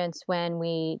to students when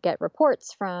we get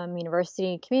reports from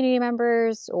university community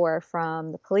members or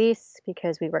from the police,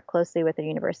 because we work closely with the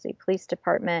university police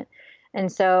department.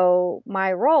 And so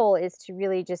my role is to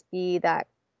really just be that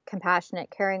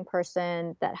compassionate, caring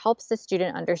person that helps the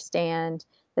student understand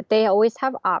that they always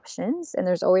have options and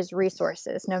there's always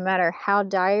resources. No matter how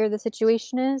dire the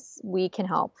situation is, we can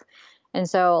help. And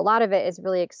so a lot of it is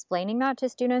really explaining that to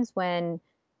students when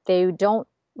they don't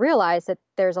realize that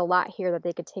there's a lot here that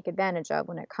they could take advantage of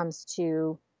when it comes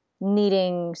to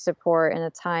needing support in a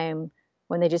time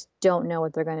when they just don't know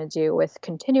what they're going to do with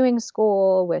continuing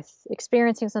school, with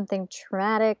experiencing something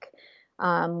traumatic,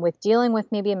 with dealing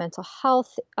with maybe a mental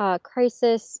health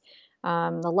crisis,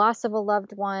 the loss of a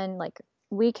loved one. Like,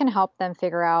 we can help them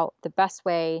figure out the best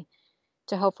way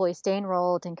to hopefully stay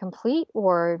enrolled and complete,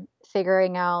 or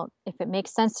figuring out if it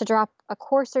makes sense to drop a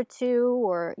course or two,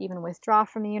 or even withdraw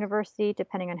from the university,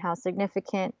 depending on how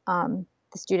significant the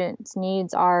student's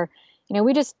needs are.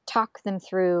 We just talk them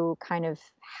through kind of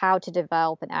how to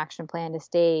develop an action plan to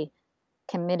stay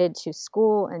committed to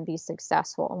school and be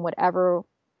successful in whatever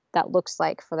that looks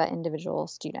like for that individual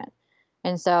student.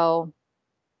 And so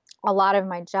a lot of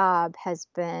my job has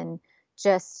been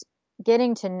just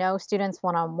getting to know students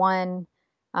one-on-one,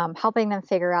 helping them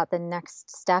figure out the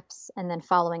next steps, and then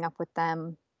following up with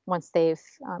them once they've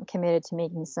committed to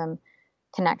making some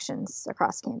connections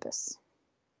across campus.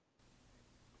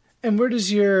 And where do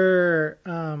your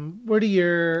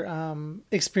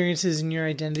experiences and your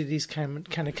identities kind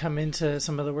of come into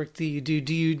some of the work that you do?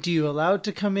 Do you allow it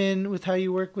to come in with how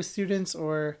you work with students,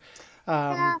 or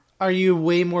are you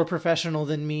way more professional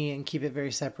than me and keep it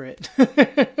very separate?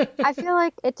 I feel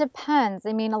like it depends.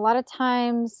 I mean, a lot of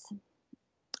times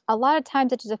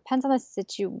it just depends on the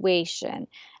situation.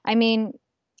 I mean,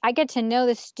 I get to know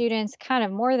the students kind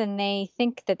of more than they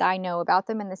think that I know about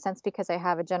them, in the sense because I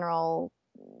have a general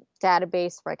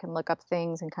database where I can look up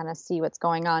things and kind of see what's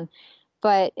going on.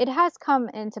 But it has come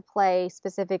into play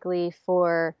specifically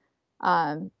for,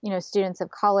 students of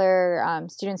color,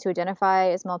 students who identify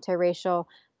as multiracial,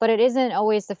 but it isn't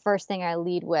always the first thing I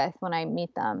lead with when I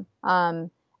meet them.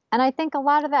 And I think a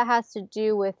lot of that has to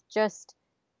do with just,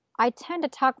 I tend to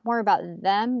talk more about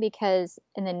them because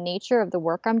in the nature of the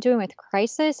work I'm doing with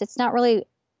crisis, it's not really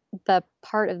the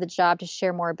part of the job to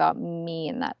share more about me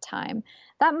in that time.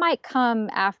 That might come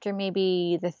after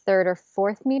maybe the third or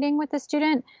fourth meeting with the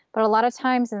student, but a lot of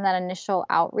times in that initial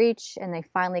outreach and they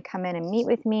finally come in and meet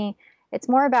with me, it's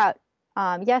more about,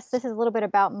 yes, this is a little bit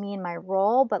about me and my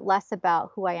role, but less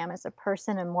about who I am as a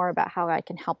person and more about how I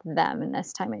can help them in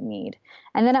this time of need.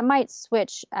 And then it might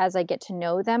switch as I get to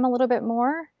know them a little bit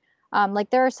more. Like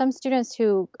there are some students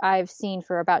who I've seen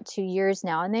for about 2 years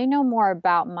now, and they know more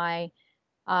about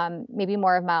maybe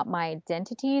more about my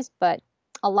identities, but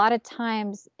a lot of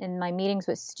times in my meetings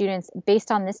with students,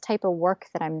 based on this type of work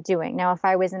that I'm doing. Now, if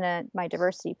I was in my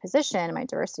diversity position, my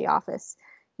diversity office,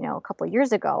 a couple of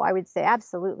years ago, I would say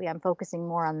absolutely, I'm focusing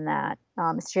more on that,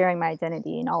 sharing my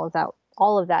identity and all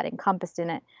of that encompassed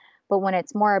in it. But when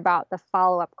it's more about the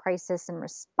follow-up crisis and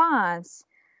response,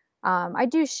 I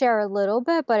do share a little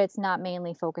bit, but it's not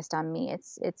mainly focused on me.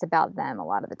 It's about them a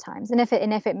lot of the times. And if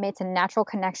it makes a natural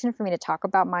connection for me to talk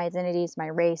about my identities, my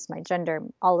race, my gender,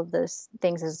 all of those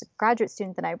things as a graduate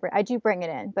student, then I do bring it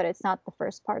in, but it's not the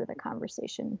first part of the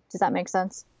conversation. Does that make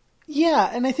sense? Yeah,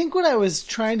 and I think what I was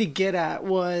trying to get at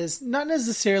was not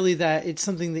necessarily that it's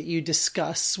something that you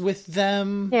discuss with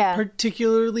them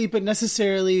particularly, but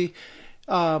necessarily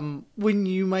when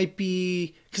you might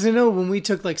be, because I know when we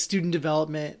took like student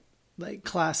development like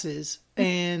classes,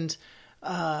 and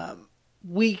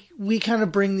we kind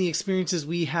of bring the experiences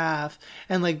we have,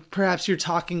 and like perhaps you're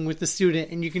talking with the student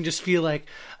and you can just feel like,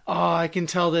 oh, I can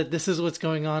tell that this is what's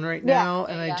going on right now,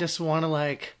 and I just want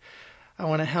to I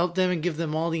want to help them and give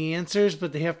them all the answers,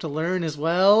 but they have to learn as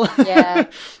well. Yeah.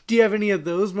 Do you have any of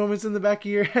those moments in the back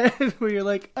of your head where you're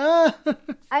like,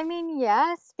 I mean,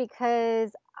 yes,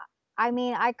 because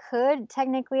I could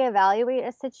technically evaluate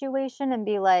a situation and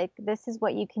be like, this is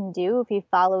what you can do. If you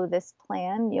follow this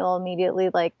plan, you'll immediately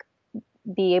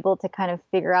be able to kind of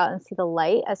figure out and see the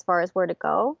light as far as where to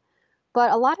go.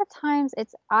 But a lot of times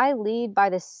I lead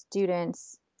by the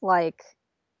students, like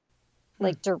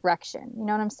direction, you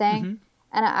know what I'm saying? Mm-hmm.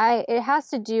 And it has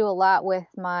to do a lot with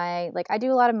I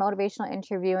do a lot of motivational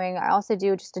interviewing. I also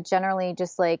do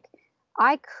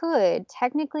I could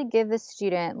technically give the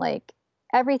student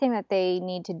everything that they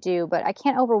need to do, but I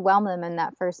can't overwhelm them in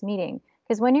that first meeting.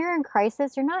 Because when you're in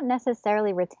crisis, you're not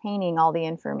necessarily retaining all the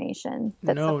information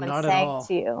that someone's saying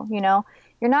to you.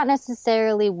 You're not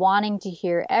necessarily wanting to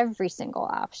hear every single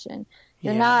option.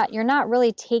 You're not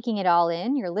really taking it all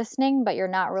in. You're listening, but you're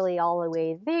not really all the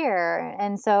way there.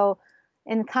 And so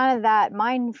in kind of that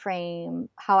mind frame,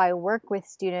 how I work with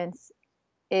students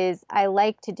is I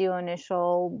like to do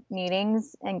initial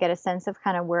meetings and get a sense of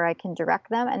kind of where I can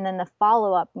direct them. And then the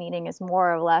follow-up meeting is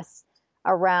more or less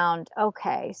around,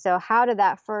 okay, so how did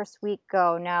that first week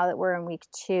go now that we're in week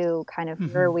 2, kind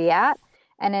of where are we at?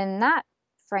 And in that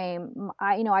frame,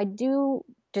 I do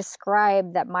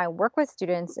describe that my work with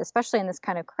students, especially in this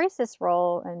kind of crisis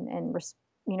role and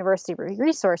university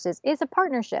resources, is a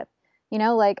partnership.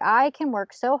 I can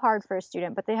work so hard for a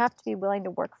student, but they have to be willing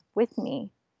to work with me.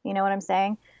 You know what I'm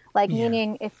saying?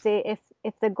 Meaning if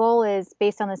the goal is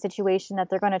based on the situation that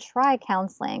they're going to try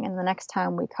counseling, and the next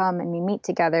time we come and we meet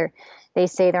together, they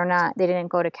say they didn't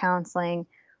go to counseling,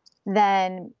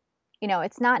 then,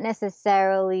 it's not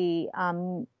necessarily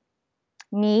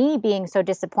me being so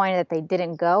disappointed that they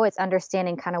didn't go. It's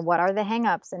understanding kind of what are the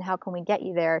hangups and how can we get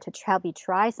you there to help you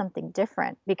try something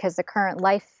different, because the current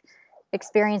life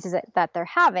experiences that they're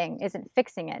having isn't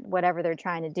fixing it, whatever they're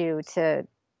trying to do to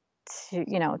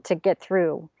get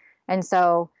through. And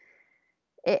so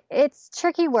it's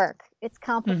tricky work. It's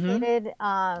complicated.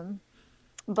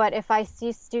 But if I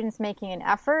see students making an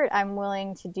effort, I'm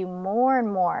willing to do more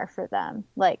and more for them,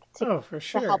 to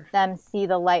help them see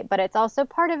the light. But it's also,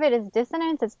 part of it is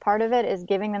dissonance. It's part of it is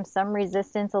giving them some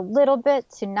resistance a little bit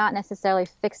to not necessarily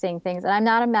fixing things. And I'm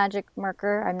not a magic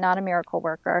worker. I'm not a miracle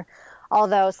worker.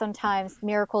 Although sometimes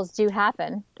miracles do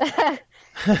happen.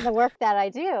 The work that I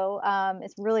do,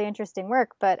 it's really interesting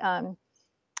work, but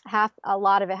a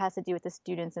lot of it has to do with the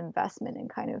students' investment and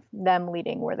kind of them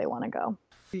leading where they want to go.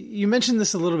 You mentioned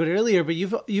this a little bit earlier, but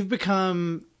you've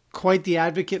become quite the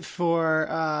advocate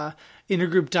for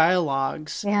intergroup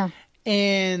dialogues. Yeah.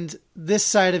 And this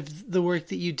side of the work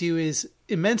that you do is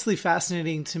immensely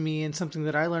fascinating to me and something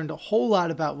that I learned a whole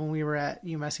lot about when we were at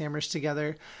UMass Amherst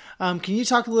together. Can you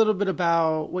talk a little bit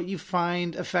about what you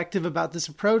find effective about this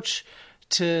approach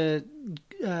to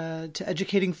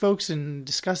educating folks and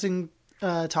discussing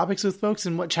topics with folks,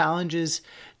 and what challenges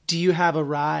do you have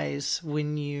arise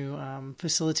when you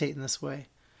facilitate in this way?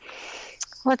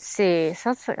 Let's see. So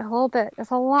that's a little bit,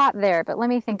 there's a lot there, but let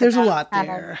me think. There's a lot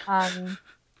there.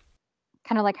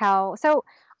 Kind of like how, so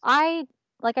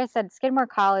like I said, Skidmore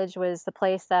College was the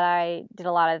place that I did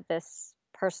a lot of this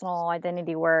personal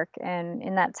identity work. And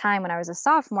in that time when I was a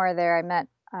sophomore there, I met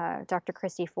Dr.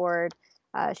 Christy Ford.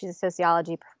 She's a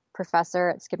sociology professor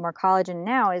at Skidmore College and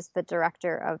now is the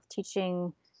director of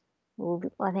teaching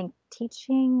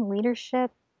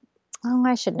leadership. Oh,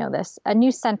 I should know this. A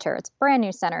new center. It's a brand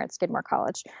new center at Skidmore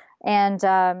College. And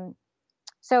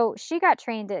so she got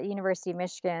trained at University of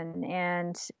Michigan,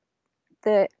 and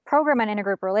the program on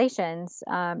intergroup relations,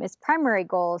 its primary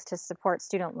goal is to support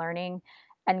student learning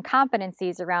and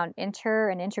competencies around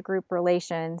inter and intergroup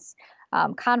relations,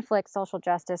 conflict, social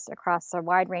justice across a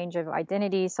wide range of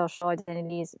identities, social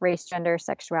identities, race, gender,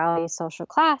 sexuality, social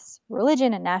class,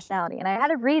 religion, and nationality. And I had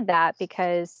to read that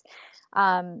because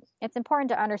it's important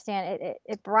to understand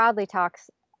it broadly talks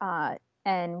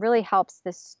and really helps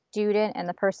the student and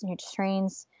the person who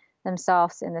trains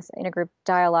themselves in this intergroup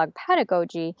dialogue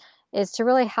pedagogy is to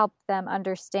really help them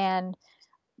understand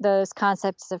those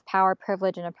concepts of power,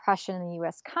 privilege, and oppression in the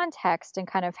U.S. context, and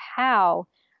kind of how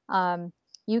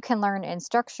you can learn in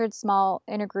structured small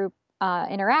intergroup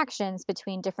interactions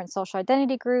between different social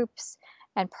identity groups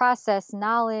and process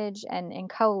knowledge and in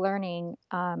co-learning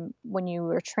when you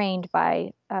were trained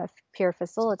by peer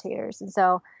facilitators. And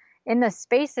so in the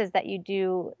spaces that you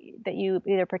do, that you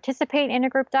either participate in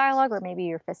intergroup dialogue or maybe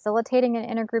you're facilitating an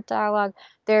intergroup dialogue,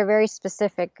 there are very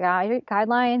specific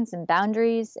guidelines and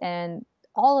boundaries, and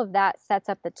all of that sets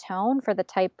up the tone for the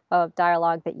type of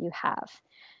dialogue that you have.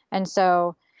 And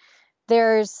so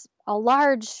there's a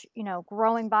large,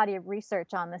 growing body of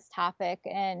research on this topic.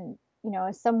 And,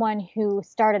 as someone who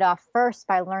started off first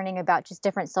by learning about just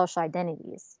different social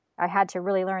identities, I had to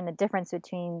really learn the difference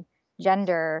between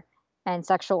gender and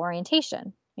sexual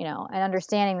orientation, and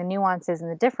understanding the nuances and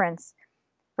the difference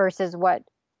versus what,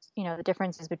 the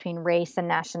differences between race and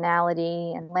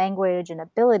nationality and language and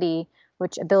ability,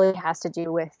 which ability has to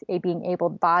do with being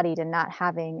able-bodied and not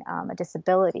having a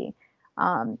disability.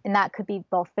 And that could be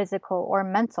both physical or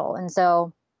mental. And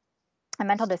so a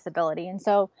mental disability. And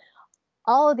so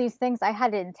all of these things I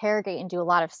had to interrogate and do a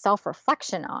lot of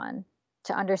self-reflection on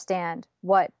to understand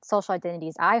what social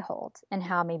identities I hold and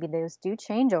how maybe those do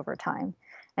change over time.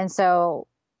 And so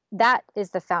that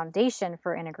is the foundation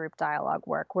for intergroup dialogue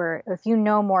work, where if you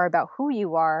know more about who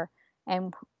you are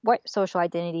and what social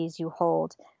identities you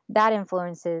hold, that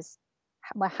influences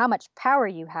how much power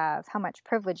you have, how much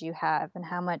privilege you have, and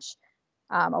how much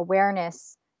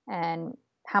awareness and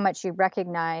how much you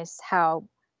recognize how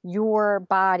your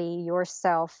body,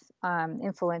 yourself,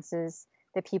 influences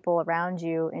the people around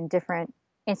you in different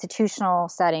institutional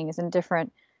settings, in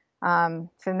different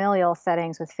familial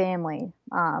settings with family,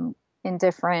 in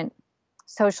different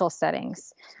social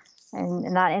settings.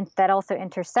 And that also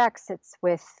intersects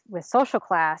with social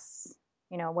class,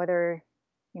 whether,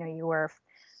 you were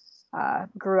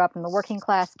grew up in the working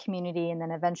class community and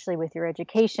then eventually with your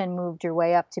education moved your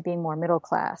way up to being more middle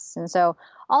class. And so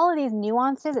all of these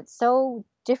nuances, it's so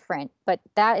different, but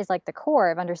that is like the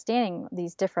core of understanding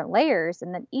these different layers,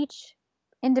 and that each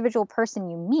individual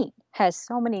person you meet has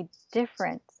so many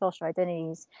different social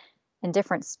identities and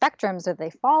different spectrums that they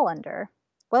fall under,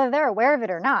 whether they're aware of it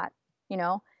or not.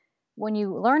 When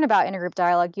you learn about intergroup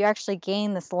dialogue, you actually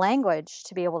gain this language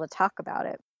to be able to talk about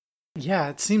it. Yeah,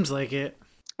 it seems like it.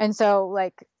 And so,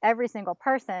 like, every single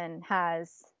person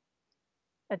has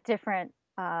a different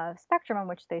spectrum on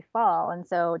which they fall. And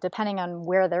so, depending on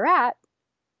where they're at,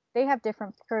 they have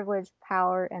different privilege,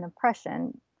 power, and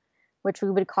oppression, which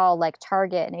we would call like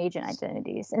target and agent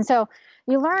identities. And so,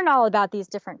 you learn all about these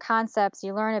different concepts.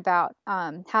 You learn about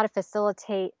how to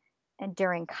facilitate and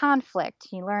during conflict.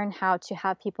 You learn how to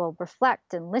have people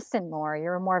reflect and listen more.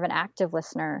 You're more of an active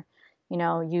listener.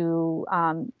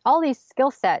 All these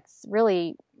skill sets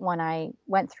really, when I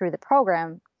went through the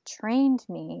program, trained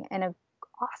me in an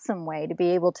awesome way to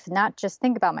be able to not just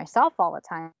think about myself all the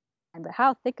time,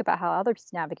 but think about how others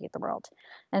navigate the world.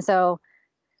 And so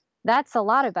that's a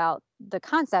lot about the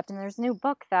concept. And there's a new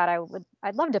book that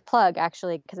I'd love to plug,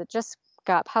 actually, because it just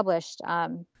got published.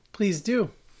 Please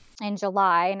do. In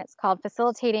July, and it's called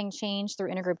Facilitating Change Through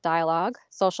Intergroup Dialogue,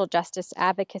 Social Justice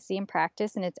Advocacy and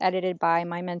Practice, and it's edited by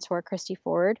my mentor, Christy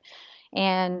Ford.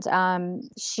 And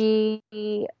she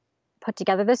put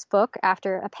together this book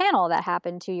after a panel that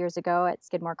happened 2 years ago at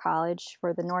Skidmore College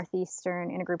for the Northeastern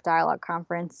Intergroup Dialogue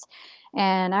Conference.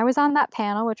 And I was on that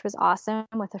panel, which was awesome,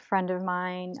 with a friend of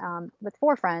mine, with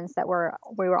 4 friends we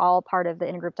were all part of the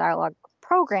Intergroup Dialogue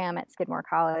program at Skidmore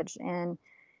College. And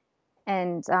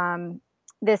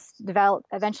this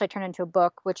eventually turned into a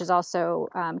book, which is also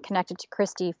connected to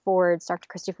Dr.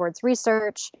 Christy Ford's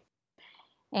research.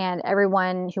 And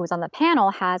everyone who was on the panel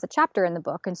has a chapter in the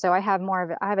book. And so I have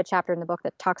a chapter in the book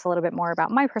that talks a little bit more about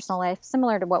my personal life,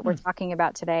 similar to what we're talking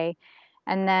about today.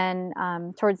 And then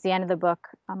towards the end of the book,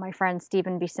 my friend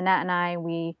Stephen Bissonnette and I,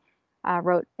 we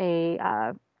wrote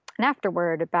an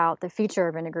afterword about the future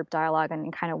of intergroup dialogue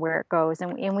and kind of where it goes.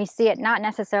 And we see it not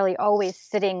necessarily always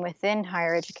sitting within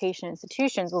higher education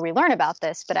institutions where we learn about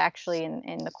this, but actually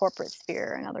in the corporate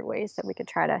sphere and other ways that we could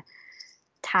try to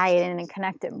tie it in and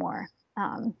connect it more.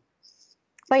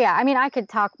 But yeah, I mean, I could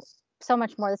talk so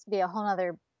much more. This would be a whole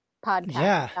other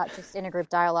podcast about just intergroup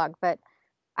dialogue, but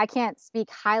I can't speak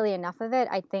highly enough of it.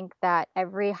 I think that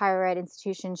every higher ed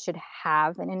institution should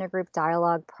have an intergroup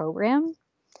dialogue program,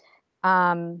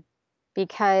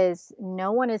 because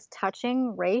no one is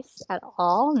touching race at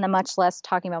all, and much less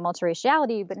talking about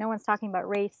multiraciality, but no one's talking about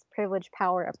race, privilege,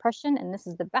 power, oppression, and this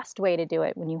is the best way to do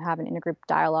it when you have an intergroup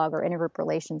dialogue or intergroup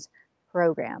relations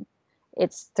program.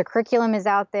 The curriculum is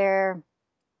out there,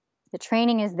 the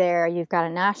training is there, you've got a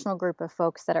national group of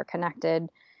folks that are connected,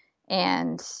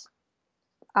 and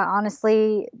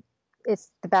honestly, it's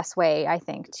the best way, I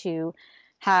think, to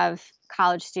have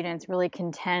college students really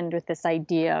contend with this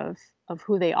idea of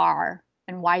who they are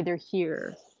and why they're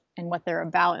here and what they're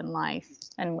about in life,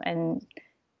 and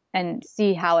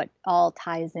see how it all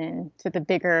ties in to the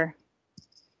bigger,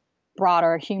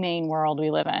 broader, humane world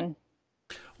we live in.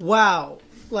 Wow.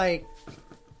 Like,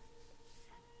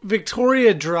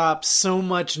 Victoria drops so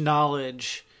much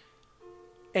knowledge,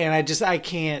 and I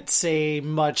can't say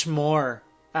much more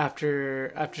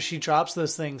after she drops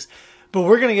those things. But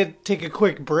we're going to take a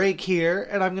quick break here,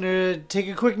 and I'm going to take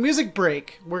a quick music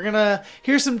break. We're going to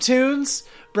hear some tunes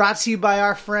brought to you by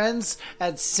our friends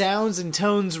at Sounds and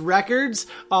Tones Records,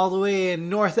 all the way in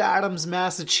North Adams,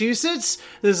 Massachusetts.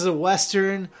 This is a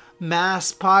Western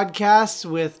Mass podcast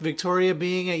with Victoria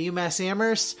being at UMass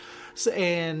Amherst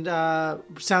and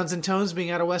Sounds and Tones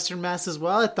being out of Western Mass as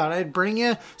well. I thought I'd bring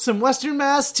you some Western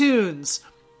Mass tunes.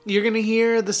 You're going to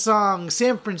hear the song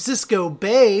San Francisco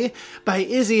Bay by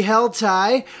Izzy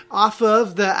Helltie off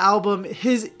of the album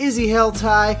Izzy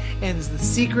Helltie and The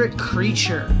Secret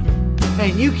Creature.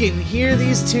 And you can hear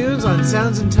these tunes on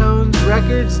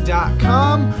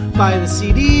soundandtonesrecords.com, buy the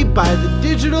CD, buy the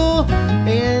digital,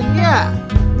 and yeah,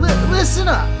 listen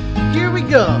up. Here we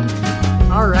go.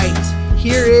 All right,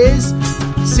 here is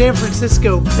San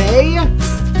Francisco Bay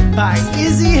by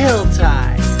Izzy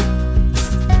Helltie.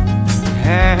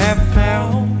 I have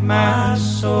found my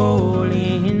soul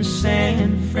in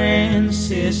San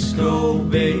Francisco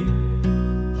Bay,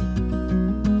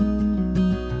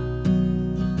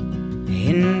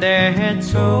 and I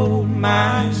told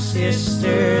my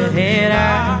sister that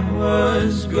I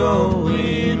was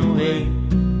going away,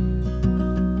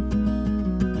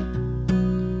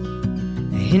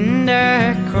 and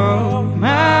I called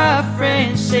my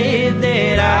friend, said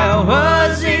that I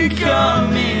wasn't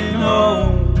coming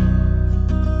home,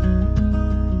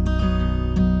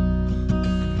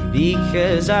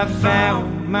 because I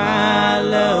found my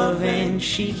love and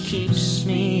she keeps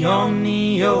me on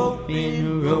the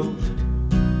open road.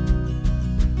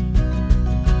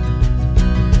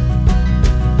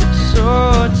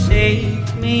 So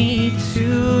take me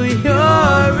to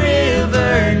your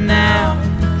river now.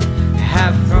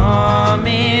 I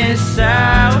promise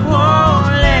I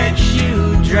won't let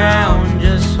you drown.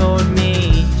 Just hold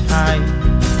me tight,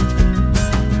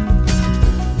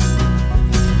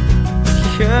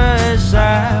 'cause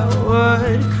I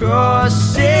would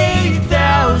cross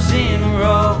 8,000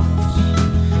 roads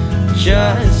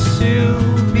just to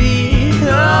be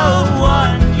the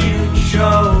one you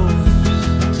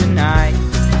chose tonight.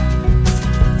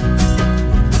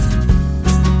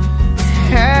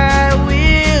 I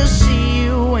will see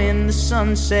you when the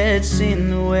sun sets in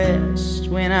the west,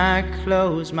 when I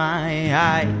close my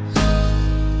eyes.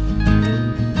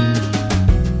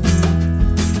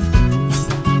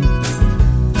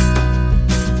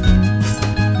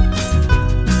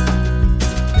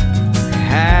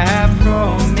 I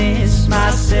promised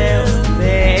myself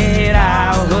that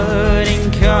I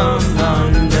wouldn't come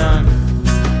undone.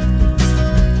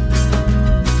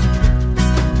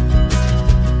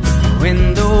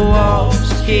 When the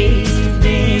walls caved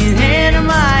in and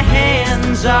my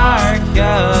hands are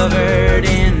covered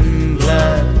in blood,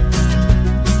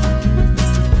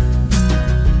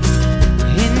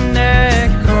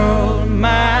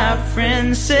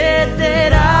 and said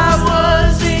that I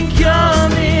wasn't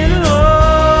coming home,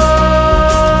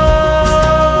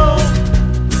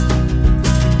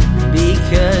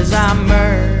 because I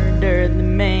murdered the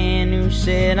man who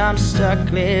said I'm stuck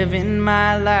living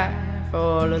my life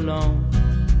all alone.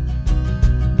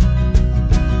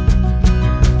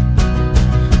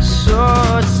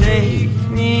 So take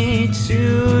me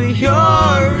to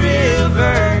your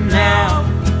river now.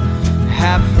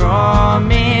 I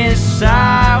promise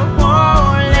I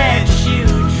won't let you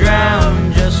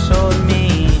drown. Just hold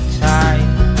me tight,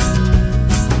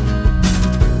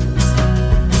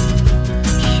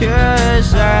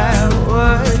 'cause I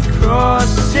would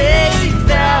cross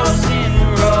 8,000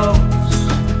 roads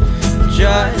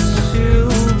just to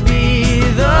be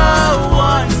the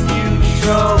one you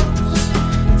chose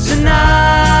tonight.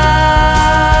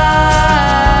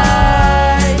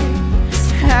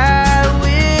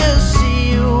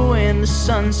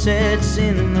 Sunsets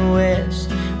in the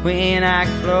west when I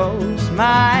close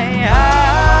my eyes,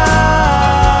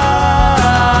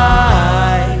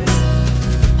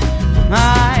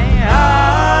 my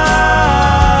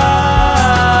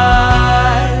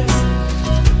eyes,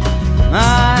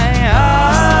 my eyes,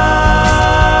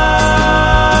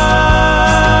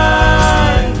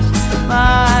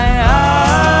 my eyes,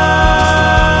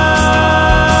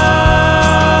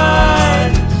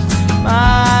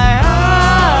 my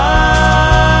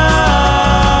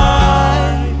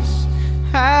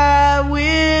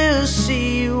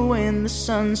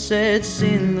sunsets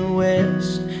in the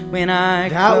west when I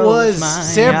That was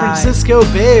San Francisco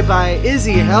Bay by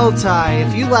Izzy Helltie.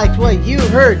 If you liked what you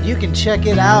heard, you can check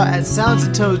it out at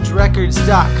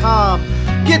soundsandtoadsrecords.com.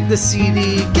 Get the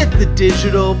CD, get the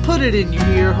digital, put it in your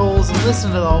ear holes, and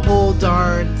listen to the whole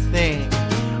darn thing.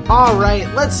 Alright,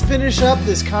 let's finish up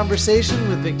this conversation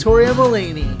with Victoria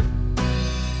Mullaney.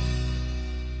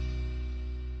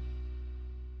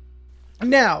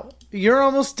 Now, you're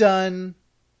almost done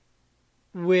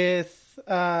with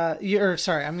I'm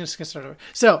just gonna start over.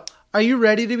 So, are you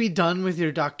ready to be done with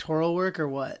your doctoral work or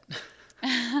what?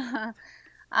 Yes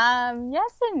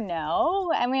and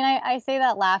no. I mean, I say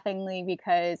that laughingly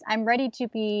because I'm ready to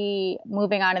be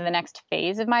moving on to the next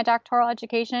phase of my doctoral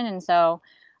education. And so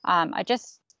I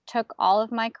just took all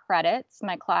of my credits,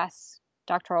 my class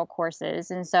doctoral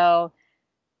courses. And so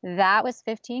that was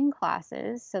 15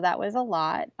 classes. So that was a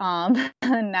lot. And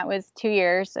that was 2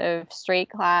 years of straight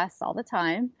class all the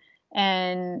time.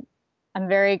 And I'm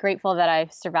very grateful that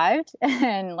I've survived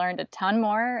and learned a ton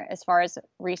more as far as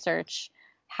research,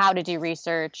 how to do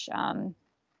research,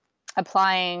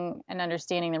 applying and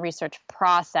understanding the research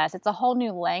process. It's a whole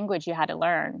new language you had to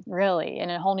learn, really,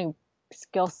 and a whole new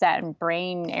skill set and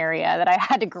brain area that I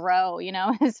had to grow,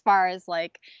 as far as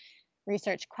like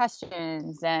research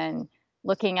questions and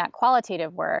looking at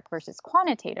qualitative work versus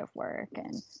quantitative work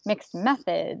and mixed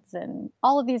methods and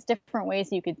all of these different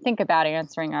ways you could think about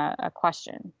answering a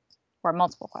question or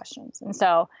multiple questions. And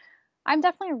so I'm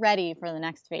definitely ready for the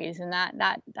next phase, and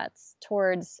that's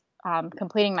towards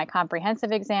completing my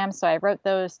comprehensive exams. So I wrote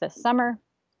those this summer.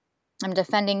 I'm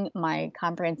defending my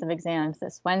comprehensive exams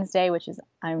this Wednesday, which is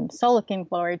I'm so looking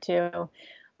forward to.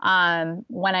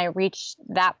 When I reach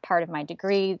that part of my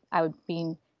degree, I would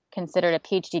be considered a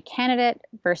PhD candidate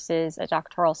versus a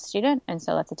doctoral student. And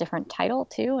so that's a different title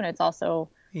too. And it's also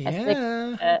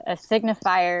a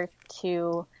signifier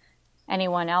to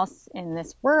anyone else in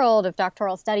this world of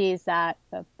doctoral studies that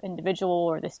the individual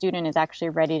or the student is actually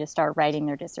ready to start writing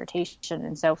their dissertation.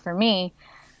 And so for me,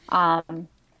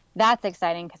 that's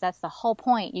exciting because that's the whole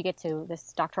point you get to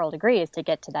this doctoral degree is to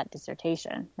get to that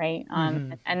dissertation, right?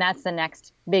 And that's the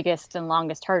next biggest and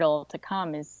longest hurdle to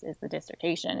come is the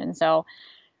dissertation. And so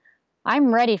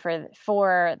I'm ready for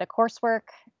the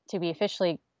coursework to be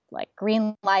officially like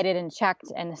green lighted and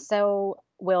checked, and so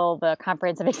will the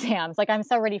comprehensive exams. Like I'm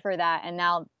so ready for that, and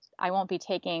now I won't be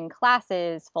taking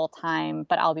classes full time,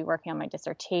 but I'll be working on my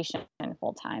dissertation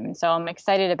full time. And so I'm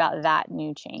excited about that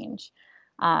new change.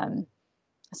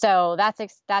 So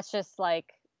that's just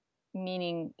like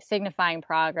signifying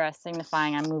progress,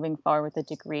 signifying I'm moving forward with the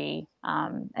degree.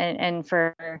 And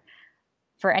for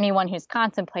anyone who's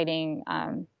contemplating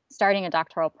starting a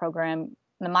doctoral program,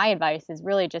 my advice is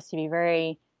really just to be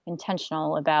very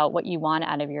intentional about what you want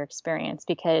out of your experience,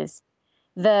 because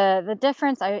the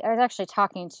difference, I was actually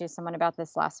talking to someone about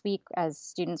this last week as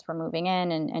students were moving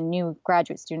in and new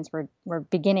graduate students were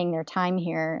beginning their time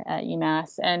here at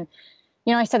UMass. And,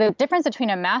 I said the difference between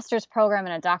a master's program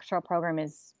and a doctoral program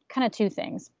is kind of two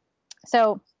things.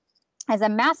 So as a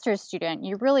master's student,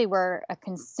 you really were a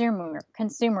consumer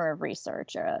of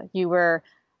research. You were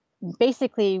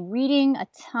basically reading a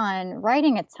ton,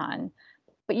 writing a ton,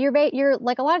 but you're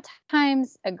like a lot of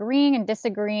times agreeing and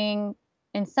disagreeing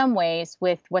in some ways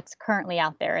with what's currently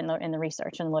out there in the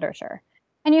research and literature.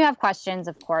 And you have questions,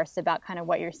 of course, about kind of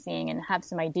what you're seeing and have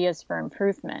some ideas for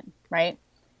improvement, right?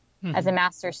 Mm-hmm. As a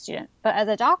master's student. But as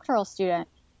a doctoral student,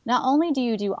 not only do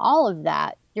you do all of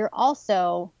that, you're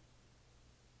also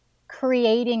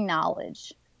creating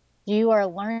knowledge. You are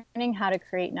learning how to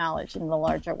create knowledge in the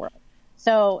larger world.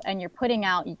 So, and you're putting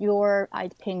out your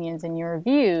opinions and your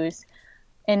views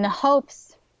in the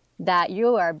hopes that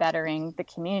you are bettering the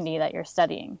community that you're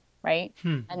studying, right?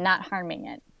 And not harming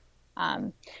it.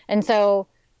 And so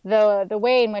the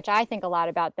way in which I think a lot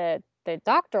about the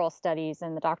doctoral studies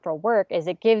and the doctoral work is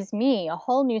it gives me a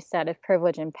whole new set of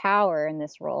privilege and power in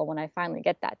this role when I finally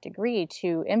get that degree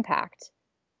to impact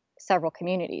several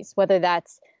communities, whether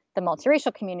that's the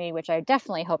multiracial community, which I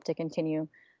definitely hope to continue,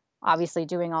 obviously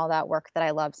doing all that work that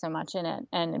I love so much in it.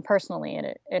 And personally,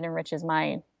 it enriches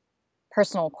my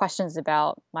personal questions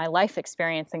about my life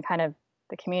experience and kind of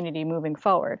the community moving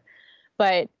forward.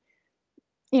 But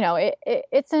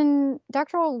it's in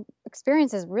doctoral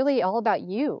experience is really all about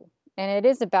you, and it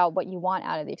is about what you want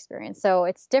out of the experience. So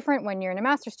it's different when you're in a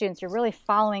master's student. You're really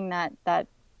following that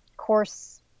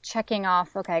course, checking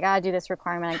off, okay, I got to do this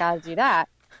requirement, I got to do that.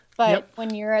 But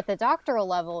when you're at the doctoral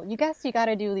level, you got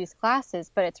to do these classes,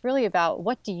 but it's really about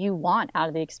what do you want out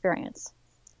of the experience.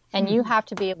 And you have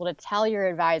to be able to tell your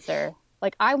advisor,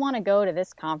 like, I want to go to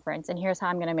this conference and here's how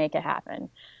I'm going to make it happen.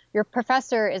 Your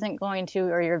professor isn't going to,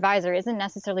 or your advisor isn't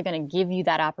necessarily going to give you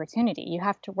that opportunity. You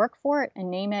have to work for it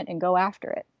and name it and go after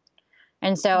it.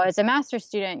 And so as a master's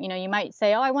student, you might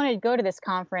say, oh, I want to go to this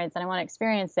conference and I want to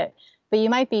experience it. But you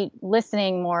might be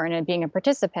listening more and being a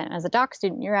participant. As a doc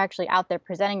student, you're actually out there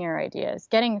presenting your ideas,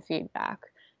 getting feedback,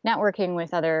 networking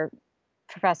with other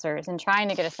professors, and trying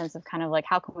to get a sense of kind of like,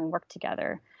 how can we work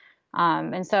together?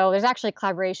 And so there's actually a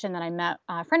collaboration that I met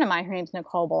a friend of mine. Her name's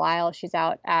Nicole Belisle. She's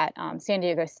out at San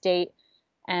Diego State,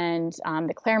 and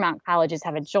the Claremont colleges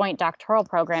have a joint doctoral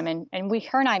program. And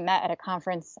her and I met at a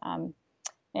conference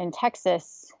in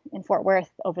Texas, in Fort Worth,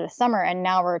 over the summer, and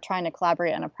now we're trying to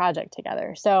collaborate on a project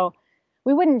together. So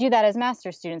we wouldn't do that as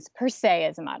master's students per se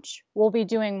as much. We'll be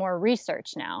doing more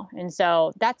research now. And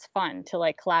so that's fun to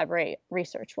like collaborate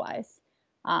research wise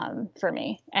for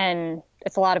me. And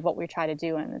it's a lot of what we try to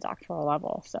do in the doctoral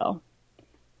level. So.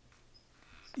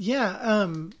 Yeah.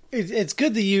 It's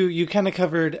good that you kind of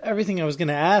covered everything I was going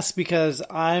to ask, because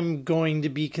I'm going to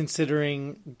be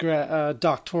considering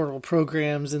doctoral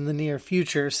programs in the near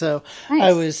future. So nice.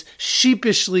 I was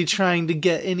sheepishly trying to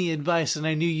get any advice, and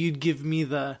I knew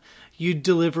you'd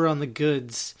deliver on the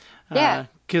goods. Yeah.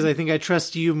 Because I think I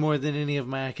trust you more than any of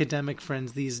my academic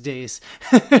friends these days.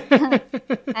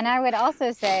 And I would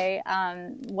also say,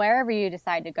 wherever you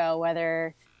decide to go,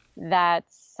 whether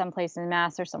that's someplace in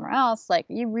Mass or somewhere else, like,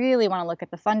 you really want to look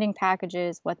at the funding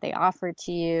packages, what they offer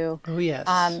to you. Oh, yes.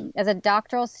 As a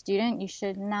doctoral student, you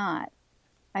should not,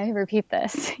 I repeat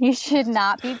this, you should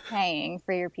not be paying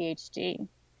for your PhD.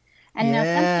 And now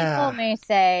some people may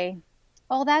say,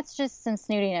 oh, that's just some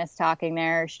snootiness talking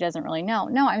there. She doesn't really know.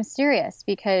 No, I'm serious,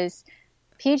 because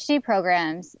PhD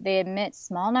programs, they admit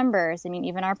small numbers. I mean,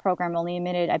 even our program only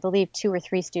admitted, I believe, 2 or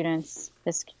 3 students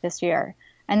this year.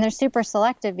 And they're super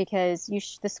selective because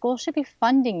the school should be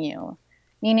funding you,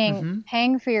 meaning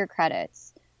paying for your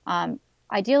credits,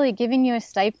 ideally giving you a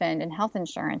stipend and health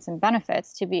insurance and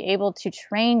benefits to be able to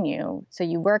train you so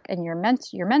you work and you're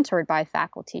mentored by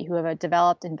faculty who have a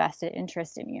developed invested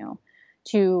interest in you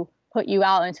to put you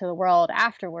out into the world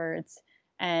afterwards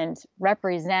and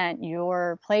represent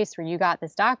your place where you got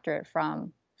this doctorate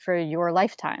from for your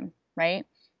lifetime, right?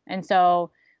 And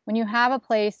so when you have a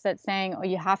place that's saying, oh,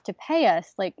 you have to pay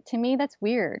us, like, to me, that's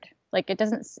weird. Like,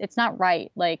 it's not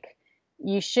right. Like,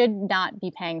 you should not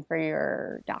be paying for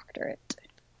your doctorate.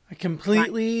 I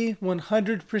completely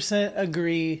 100%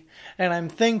 agree. And I'm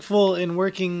thankful in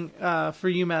working for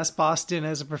UMass Boston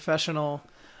as a professional.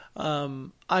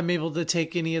 I'm able to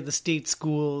take any of the state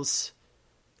schools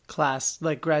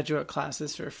graduate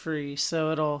classes for free.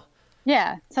 So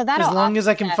so that'll, as long as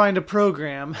I can find a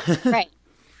program. Right.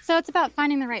 So it's about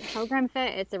finding the right program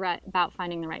fit. It's about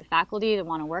finding the right faculty to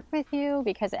want to work with you,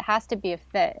 because it has to be a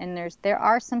fit. And there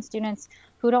are some students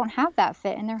who don't have that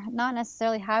fit, and they're not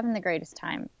necessarily having the greatest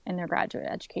time in their graduate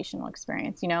educational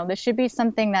experience. This should be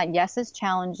something that, yes, is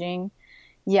challenging.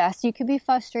 Yes, you could be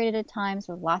frustrated at times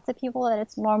with lots of people, that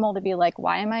it's normal to be like,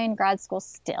 why am I in grad school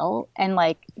still? And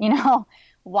like,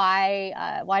 why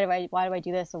do I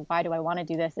do this? Or why do I want to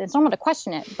do this? It's normal to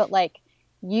question it, but like,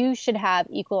 you should have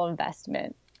equal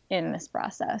investment in this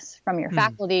process from your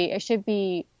faculty. It should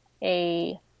be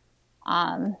a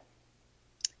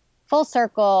full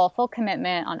circle, full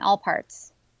commitment on all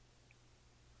parts.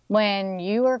 When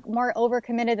you are more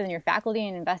overcommitted than your faculty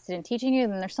and invested in teaching you,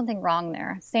 then there's something wrong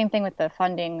there. Same thing with the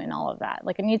funding and all of that.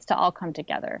 Like, it needs to all come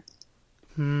together.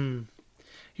 You're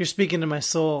speaking to my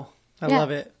soul. I love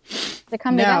it. To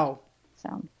come together.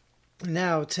 So.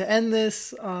 Now, to end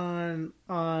this on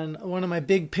one of my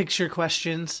big picture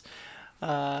questions,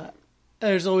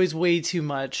 there's always way too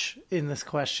much in this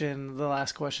question. The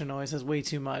last question always has way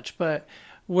too much. But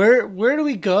where do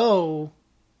we go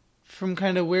from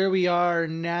kind of where we are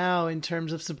now in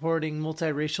terms of supporting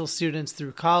multiracial students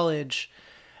through college,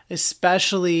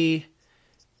 especially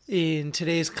in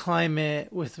today's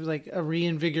climate with like a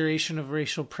reinvigoration of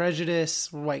racial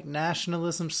prejudice, white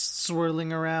nationalism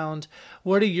swirling around?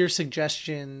 What are your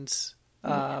suggestions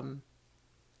that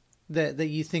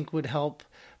you think would help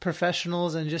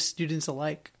professionals and just students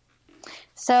alike?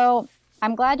 So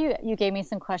I'm glad you gave me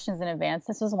some questions in advance.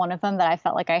 This was one of them that I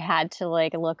felt like I had to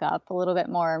like look up a little bit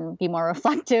more and be more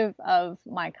reflective of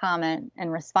my comment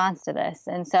and response to this.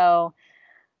 And so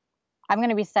I'm going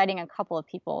to be citing a couple of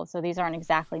people. So these aren't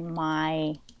exactly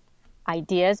my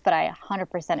ideas, but I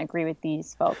 100% agree with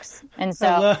these folks. And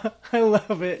so I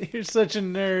love it. You're such a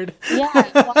nerd.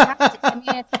 Yeah. Well, I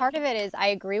mean, it's part of it is I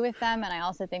agree with them. And I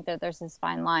also think that there's this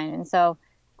fine line. And so,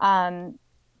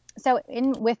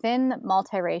 within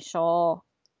multiracial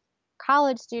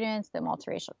college students, the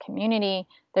multiracial community,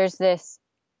 there's this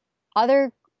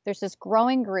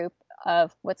growing group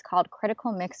of what's called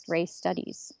critical mixed race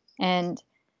studies. And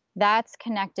that's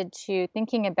connected to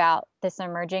thinking about this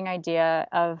emerging idea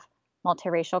of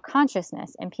multiracial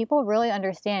consciousness and people really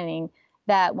understanding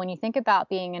that when you think about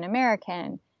being an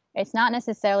American, it's not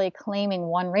necessarily claiming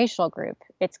one racial group.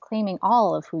 It's claiming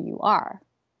all of who you are,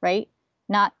 right?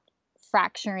 Not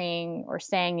fracturing or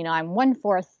saying, I'm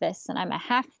 1/4 this and I'm a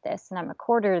half this and I'm a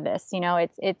quarter this.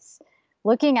 It's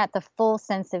looking at the full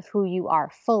sense of who you are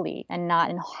fully and not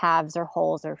in halves or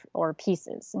wholes or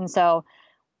pieces. And so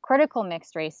critical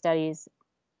mixed race studies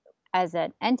as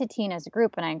an entity and as a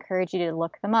group, and I encourage you to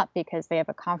look them up because they have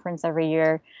a conference every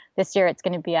year. This year it's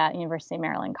going to be at University of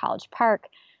Maryland College Park.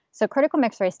 So critical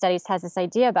mixed race studies has this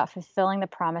idea about fulfilling the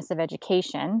promise of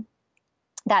education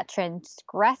that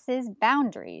transgresses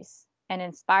boundaries and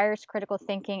inspires critical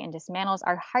thinking and dismantles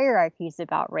our hierarchies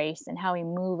about race and how we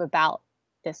move about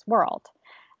this world.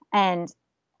 And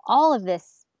all of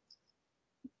this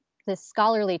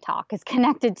scholarly talk is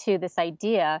connected to this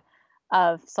idea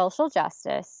of social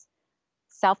justice,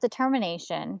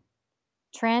 self-determination,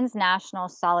 transnational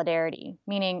solidarity,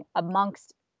 meaning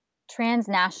amongst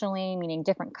transnationally, meaning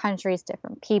different countries,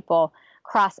 different people,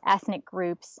 cross-ethnic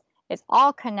groups. It's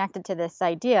all connected to this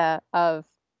idea of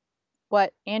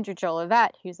what Andrew Jolivet,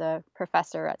 who's a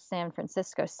professor at San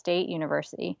Francisco State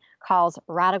University, calls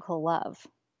radical love.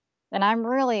 And I'm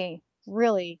really,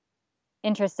 really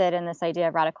interested in this idea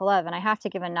of radical love. And I have to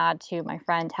give a nod to my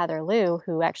friend Heather Liu,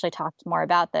 who actually talked more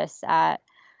about this at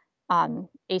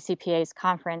ACPA's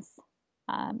conference.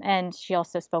 And she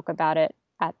also spoke about it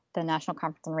at the National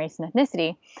Conference on Race and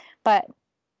Ethnicity. But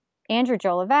Andrew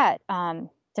Jolivet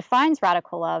defines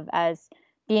radical love as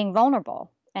being vulnerable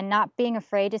and not being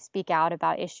afraid to speak out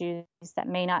about issues that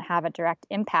may not have a direct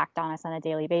impact on us on a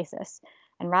daily basis.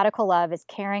 And radical love is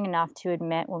caring enough to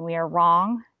admit when we are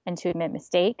wrong and to admit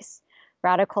mistakes.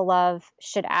 Radical love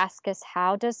should ask us,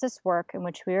 how does this work in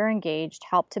which we are engaged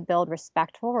help to build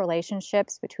respectful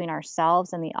relationships between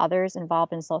ourselves and the others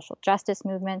involved in social justice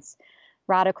movements?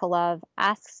 Radical love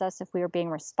asks us if we are being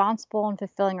responsible in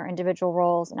fulfilling our individual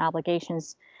roles and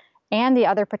obligations and the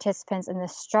other participants in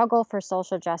this struggle for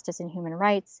social justice and human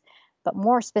rights. But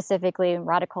more specifically,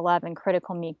 radical love and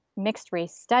critical mixed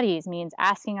race studies means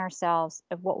asking ourselves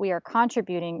if what we are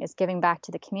contributing is giving back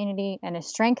to the community and is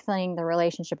strengthening the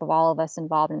relationship of all of us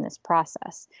involved in this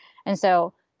process. And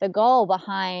so the goal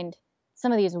behind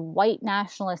some of these white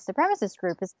nationalist supremacist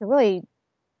groups is to really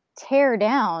tear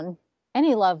down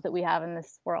any love that we have in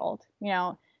this world,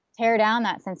 tear down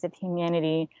that sense of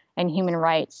humanity and human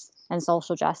rights and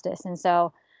social justice. And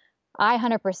so I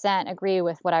 100% agree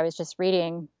with what I was just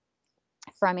reading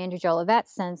from Andrew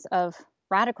Jolivet's sense of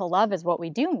radical love is what we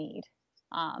do need,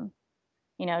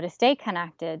 to stay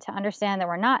connected, to understand that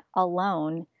we're not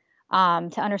alone,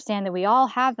 to understand that we all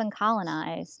have been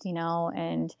colonized,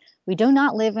 and we do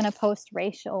not live in a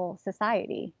post-racial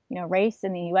society. Race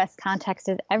in the U.S. context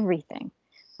is everything.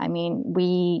 I mean,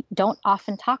 we don't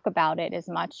often talk about it as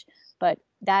much, but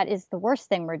that is the worst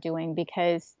thing we're doing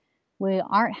because we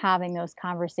aren't having those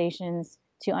conversations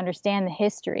to understand the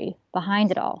history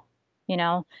behind it all.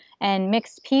 And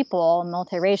mixed people,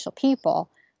 multiracial people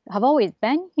have always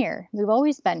been here. We've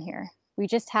always been here. We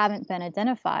just haven't been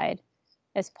identified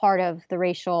as part of the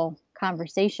racial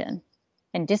conversation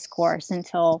and discourse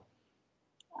until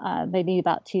maybe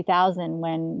about 2000,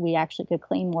 when we actually could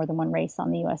claim more than one race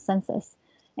on the U.S. Census.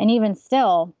 And even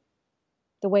still,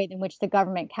 the way in which the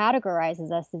government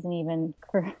categorizes us isn't even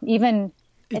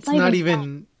it's not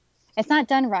even it's not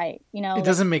done right. You know, it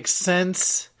doesn't make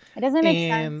sense. It doesn't make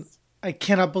sense. I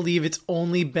cannot believe it's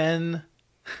only been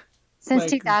since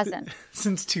 2000.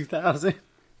 Since 2000.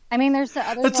 I mean, there's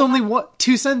that's only what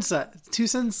two censuses.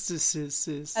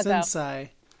 Censi.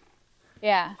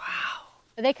 Yeah. Wow.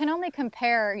 They can only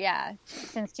compare,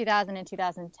 since 2000 and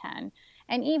 2010.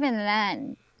 And even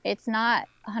then, it's not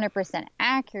 100%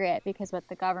 accurate, because what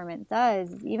the government does,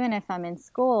 even if I'm in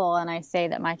school and I say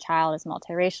that my child is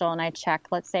multiracial and I check,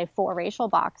 let's say, 4 racial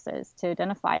boxes to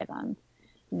identify them,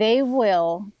 they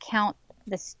will count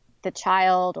the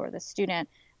child or the student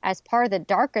as part of the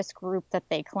darkest group that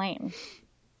they claim.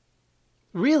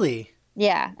 Really?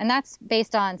 Yeah. And that's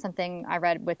based on something I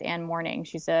read with Anne Morning.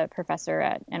 She's a professor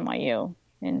at NYU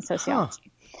in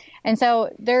sociology. Huh. And so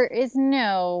there is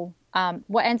no,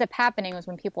 what ends up happening is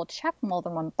when people check more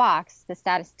than one box, the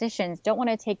statisticians don't want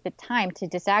to take the time to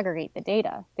disaggregate the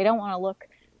data. They don't want to look,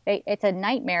 it's a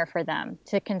nightmare for them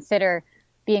to consider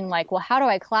being like, well, how do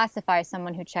I classify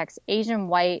someone who checks Asian,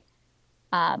 white,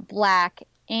 Black,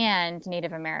 and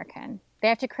Native American? They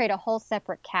have to create a whole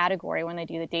separate category when they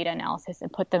do the data analysis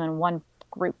and put them in one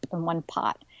group, in one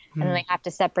pot. And then they have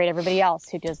to separate everybody else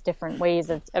who does different ways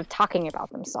of talking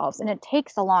about themselves. And it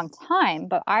takes a long time.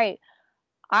 But I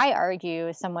argue,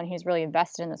 as someone who's really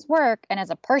invested in this work and as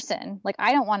a person, like,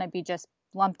 I don't want to be just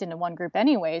lumped into one group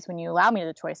anyways. When you allow me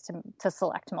the choice to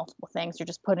select multiple things, you're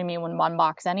just putting me in one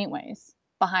box anyways,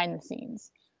 behind the scenes.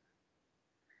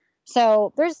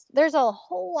 So there's a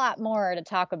whole lot more to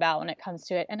talk about when it comes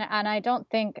to it. And I don't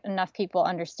think enough people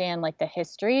understand, like, the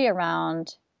history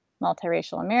around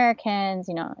multiracial Americans.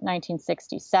 You know,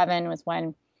 1967 was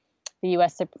when the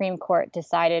U.S. Supreme Court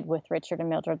decided with Richard and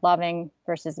Mildred Loving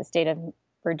versus the state of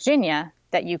Virginia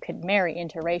that you could marry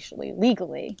interracially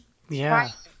legally. Yeah.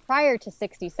 Prior to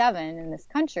 67 in this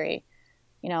country,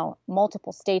 you know,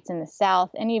 multiple states in the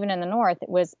South and even in the North, it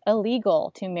was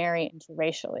illegal to marry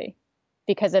interracially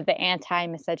because of the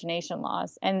anti-miscegenation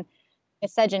laws. And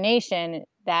miscegenation,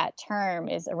 that term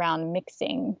is around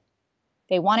mixing.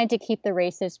 They wanted to keep the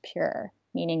races pure,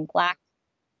 meaning Black,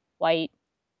 white,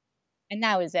 and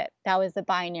that was it. That was the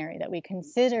binary that we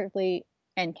considerably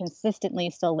and consistently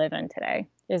still live in today,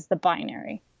 is the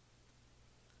binary.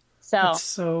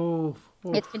 So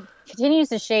it continues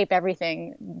to shape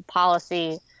everything,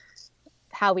 policy,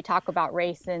 how we talk about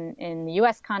race in the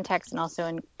U.S. context and also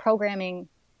in programming.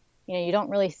 You know, you don't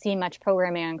really see much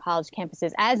programming on college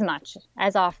campuses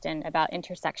as often about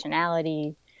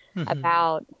intersectionality,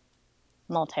 about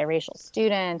multiracial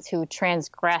students who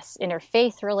transgress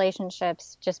interfaith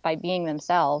relationships just by being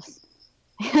themselves,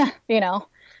 you know,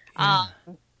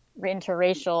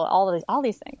 interracial, all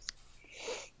these things.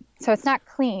 So it's not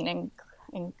clean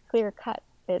and clear cut.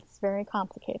 It's very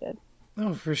complicated.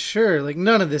 Oh, for sure. Like,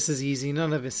 none of this is easy.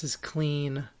 None of this is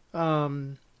clean.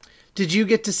 Did you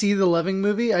get to see the Loving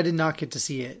movie? I did not get to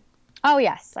see it. Oh,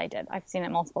 yes, I did. I've seen it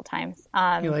multiple times.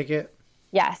 You like it?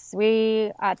 Yes, we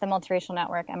at the Multiracial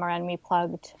Network, MRN, we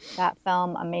plugged that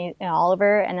film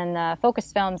Oliver, and then the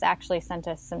Focus Films actually sent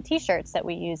us some T-shirts that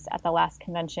we used at the last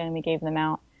convention. We gave them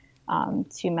out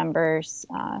to members,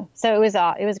 so it was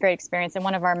a great experience. And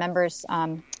one of our members,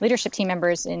 leadership team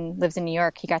members, lives in New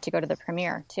York. He got to go to the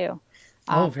premiere too.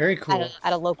 Oh, very cool!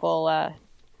 At a local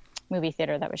movie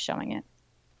theater that was showing it.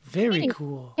 Very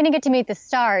cool. He didn't get to meet the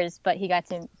stars, but he got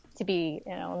to be,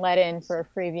 let in for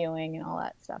free viewing and all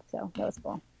that stuff. So that was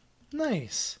cool.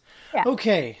 Nice. Yeah.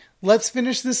 Okay, let's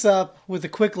finish this up with a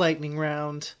quick lightning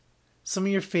round. Some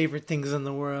of your favorite things in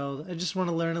the world. I just want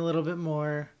to learn a little bit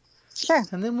more. Sure.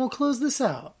 And then we'll close this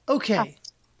out. Okay.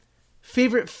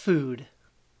 Favorite food.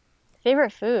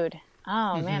 Favorite food.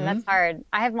 Oh, man, that's hard.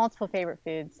 I have multiple favorite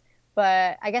foods,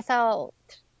 but I guess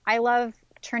I love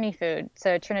Trini food,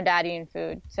 so Trinidadian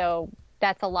food. So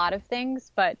that's a lot of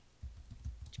things, but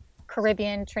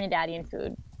Caribbean, Trinidadian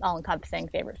food, all-encompassing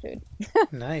favorite food.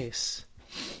 Nice.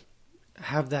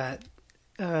 Have that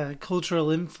cultural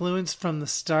influence from the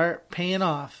start paying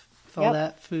off with all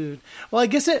that food. Well, I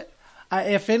guess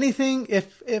if anything,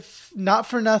 if not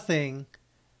for nothing,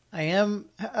 I am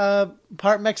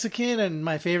part Mexican, and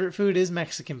my favorite food is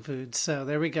Mexican food. So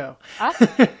there we go.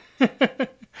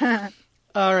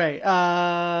 All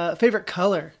right. Favorite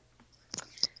color.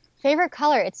 Favorite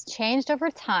color. It's changed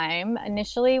over time.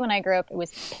 Initially, when I grew up, it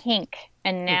was pink,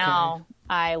 and now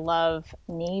I love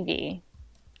navy.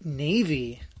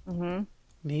 Navy. Mm-hmm.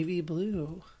 Navy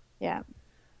blue. Yeah.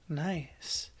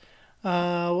 Nice.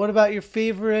 What about your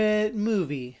favorite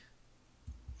movie?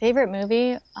 Favorite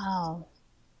movie? Oh,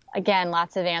 again,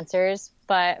 lots of answers.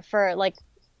 But for like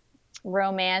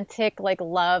romantic, like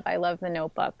love, I love The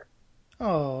Notebook.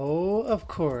 Oh, of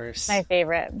course. My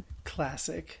favorite.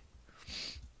 Classic.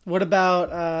 What about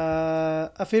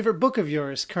a favorite book of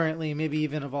yours currently, maybe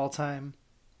even of all time?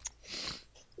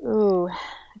 Ooh,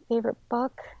 favorite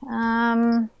book?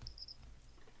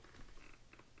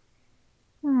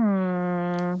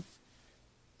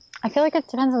 I feel like it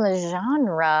depends on the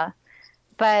genre,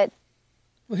 but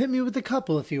Well, hit me with a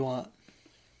couple if you want.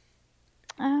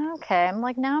 okay. I'm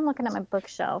looking at my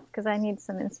bookshelf because I need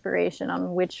some inspiration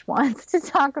on which ones to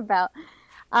talk about.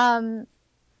 When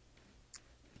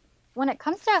it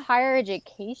comes to higher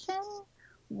education,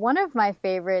 one of my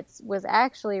favorites was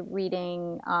actually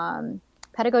reading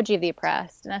Pedagogy of the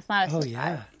Oppressed, and that's not a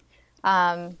surprise.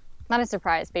 Not a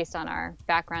surprise based on our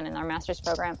background in our master's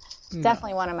program. No.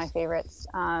 Definitely one of my favorites.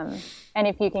 And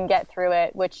if you can get through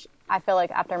it, which I feel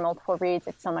like after multiple reads,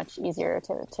 it's so much easier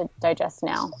to digest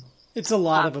now. It's a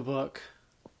lot of a book.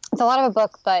 It's a lot of a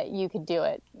book, but you could do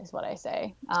it, is what I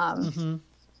say.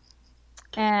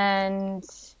 And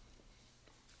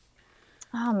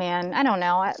oh man, I don't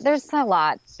know. There's a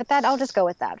lot, but I'll just go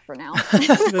with that for now.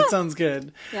 That sounds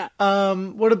good. Yeah.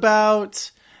 What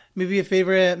about maybe a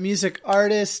favorite music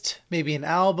artist, maybe an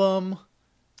album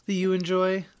that you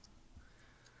enjoy?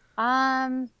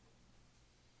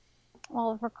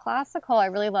 Well, for classical, I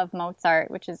really love Mozart,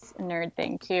 which is a nerd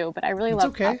thing too, but I really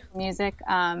love classical music.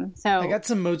 So I got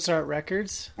some Mozart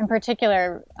records. In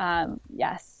particular,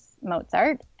 yes,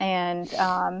 Mozart. And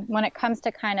when it comes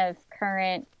to kind of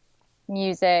current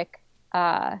music,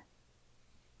 I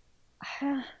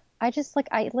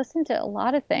listen to a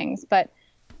lot of things, but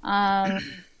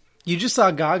you just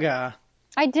saw Gaga.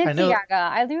 I did see Gaga.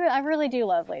 I really do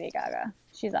love Lady Gaga.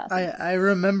 She's awesome. I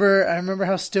remember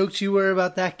how stoked you were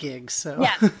about that gig. So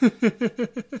yeah,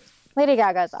 Lady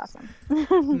Gaga is awesome.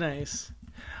 Nice.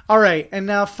 All right, and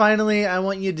now finally, I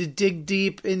want you to dig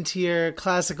deep into your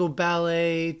classical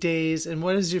ballet days. And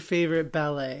what is your favorite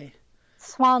ballet?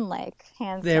 Swan Lake,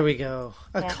 hands There down. we go.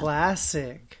 A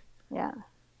classic. Yeah.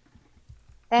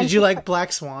 Did you like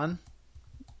Black Swan?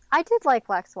 I did like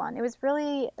Black Swan. It was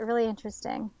really, really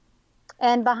interesting.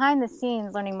 And behind the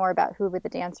scenes, learning more about who were the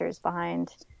dancers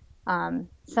behind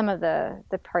some of the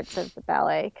parts of the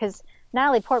ballet. Because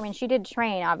Natalie Portman, she did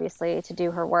train, obviously, to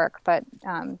do her work. But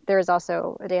there was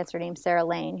also a dancer named Sarah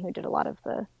Lane who did a lot of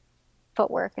the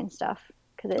footwork and stuff.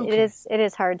 Because it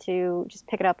is hard to just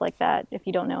pick it up like that if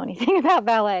you don't know anything about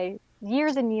ballet.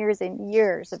 Years and years and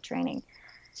years of training.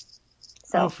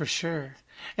 So. Oh, for sure.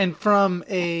 And from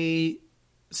a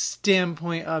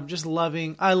standpoint of just I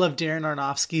love Darren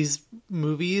Aronofsky's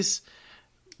movies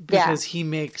because he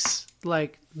makes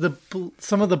like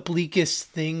some of the bleakest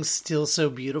things still so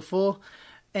beautiful.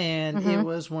 And it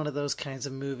was one of those kinds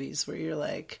of movies where you're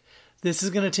like, this is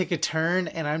going to take a turn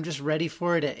and I'm just ready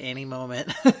for it at any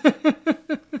moment.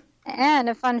 And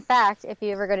a fun fact, if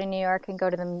you ever go to New York and go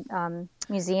to the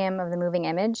Museum of the Moving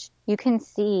Image, you can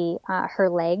see her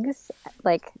legs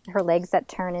that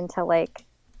turn into like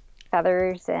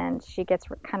feathers, and she's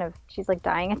like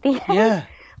dying at the end. Yeah.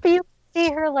 But you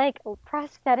see her like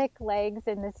prosthetic legs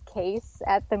in this case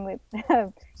at the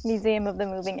Museum of the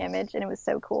Moving Image, and it was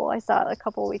so cool. I saw it a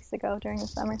couple of weeks ago during the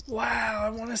summer. Wow, I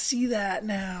want to see that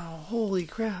now. Holy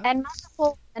crap. And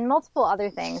multiple other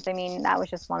things. I mean, that was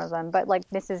just one of them. But like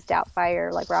Mrs.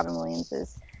 Doubtfire, like Robin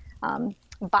Williams's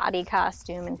body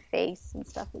costume and face and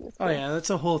stuff. It was cool. Oh yeah, that's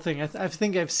a whole thing. I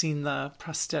think I've seen the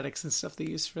prosthetics and stuff they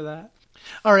use for that.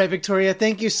 All right, Victoria,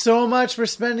 thank you so much for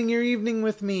spending your evening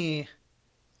with me.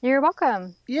 You're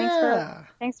welcome. Yeah.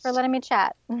 Thanks for letting me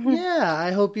chat. Yeah,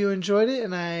 I hope you enjoyed it,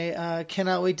 and I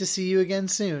cannot wait to see you again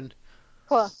soon.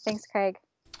 Cool. Thanks, Craig.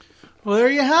 Well, there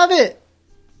you have it.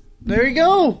 There you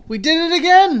go. We did it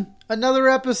again. Another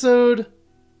episode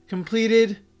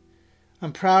completed.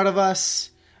 I'm proud of us.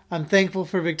 I'm thankful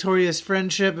for Victoria's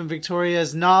friendship and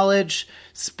Victoria's knowledge,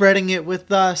 spreading it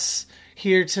with us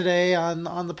here today on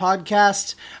the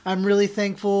podcast. I'm really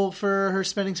thankful for her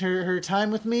spending her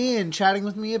time with me and chatting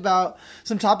with me about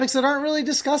some topics that aren't really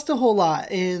discussed a whole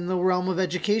lot in the realm of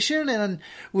education, and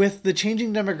with the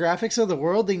changing demographics of the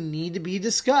world, they need to be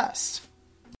discussed.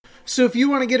 So if you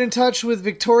want to get in touch with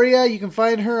Victoria, you can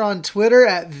find her on Twitter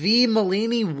at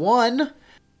vmulaney1.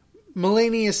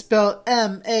 Mulaney is spelled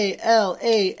Malaney.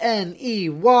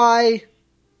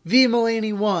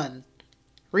 vmulaney1.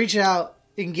 Reach out.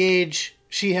 Engage.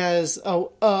 She has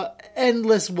a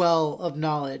endless well of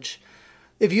knowledge.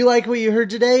 If you like what you heard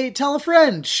today, tell a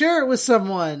friend, share it with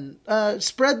someone,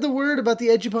 spread the word about the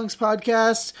EduPunks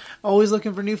podcast. Always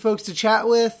looking for new folks to chat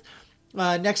with.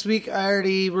 Next week, I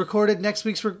already recorded next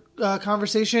week's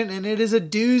conversation, and it is a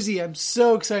doozy. I'm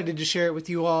so excited to share it with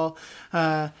you all.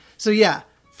 So yeah,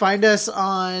 find us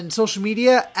on social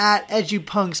media at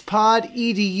EduPunksPod,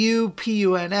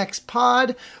 EDUPUNX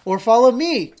pod, or follow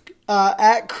me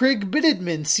at Craig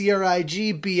Biddidman,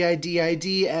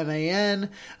 CRIGBIDIDMAN.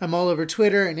 I'm all over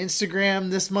Twitter and Instagram.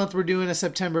 This month we're doing a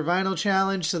September Vinyl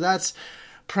Challenge, so that's the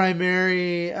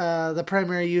primary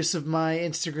use of my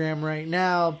Instagram right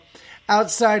now.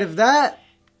 Outside of that,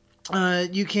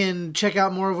 you can check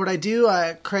out more of what I do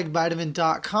at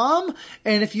CraigBideman.com.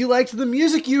 And if you liked the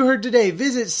music you heard today,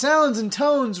 visit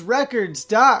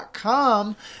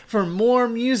SoundsandTonesRecords.com for more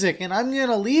music. And I'm going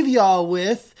to leave y'all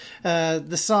with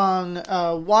the song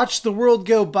Watch the World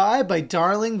Go by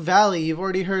Darling Valley. You've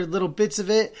already heard little bits of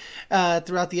it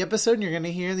throughout the episode, and you're going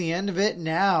to hear the end of it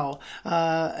now.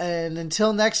 And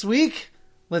until next week,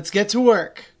 let's get to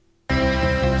work.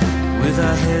 With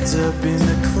our heads up in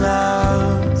the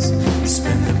clouds,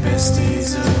 spend the best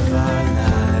days of our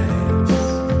lives.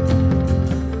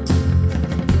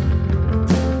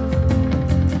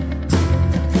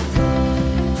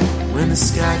 When the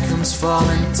sky comes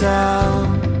falling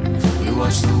down, we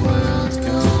watch the world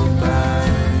go by.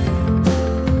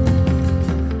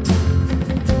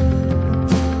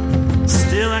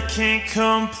 Still I can't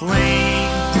complain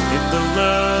if the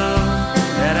love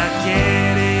that I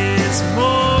get is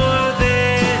more.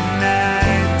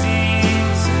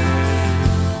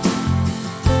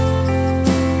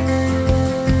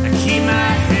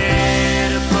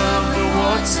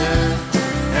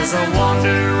 As I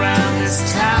wander around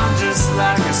this town just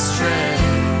like a stray.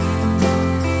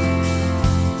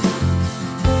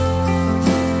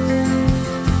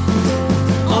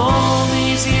 All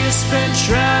these years spent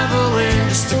traveling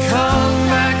just to come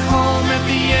back home at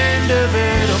the end of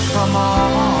it. Oh, come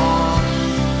on.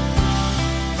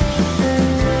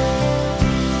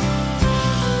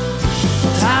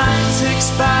 Time ticks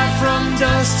by from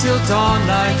dusk till dawn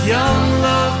like young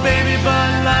love, baby,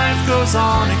 but life goes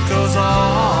on, it goes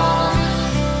on.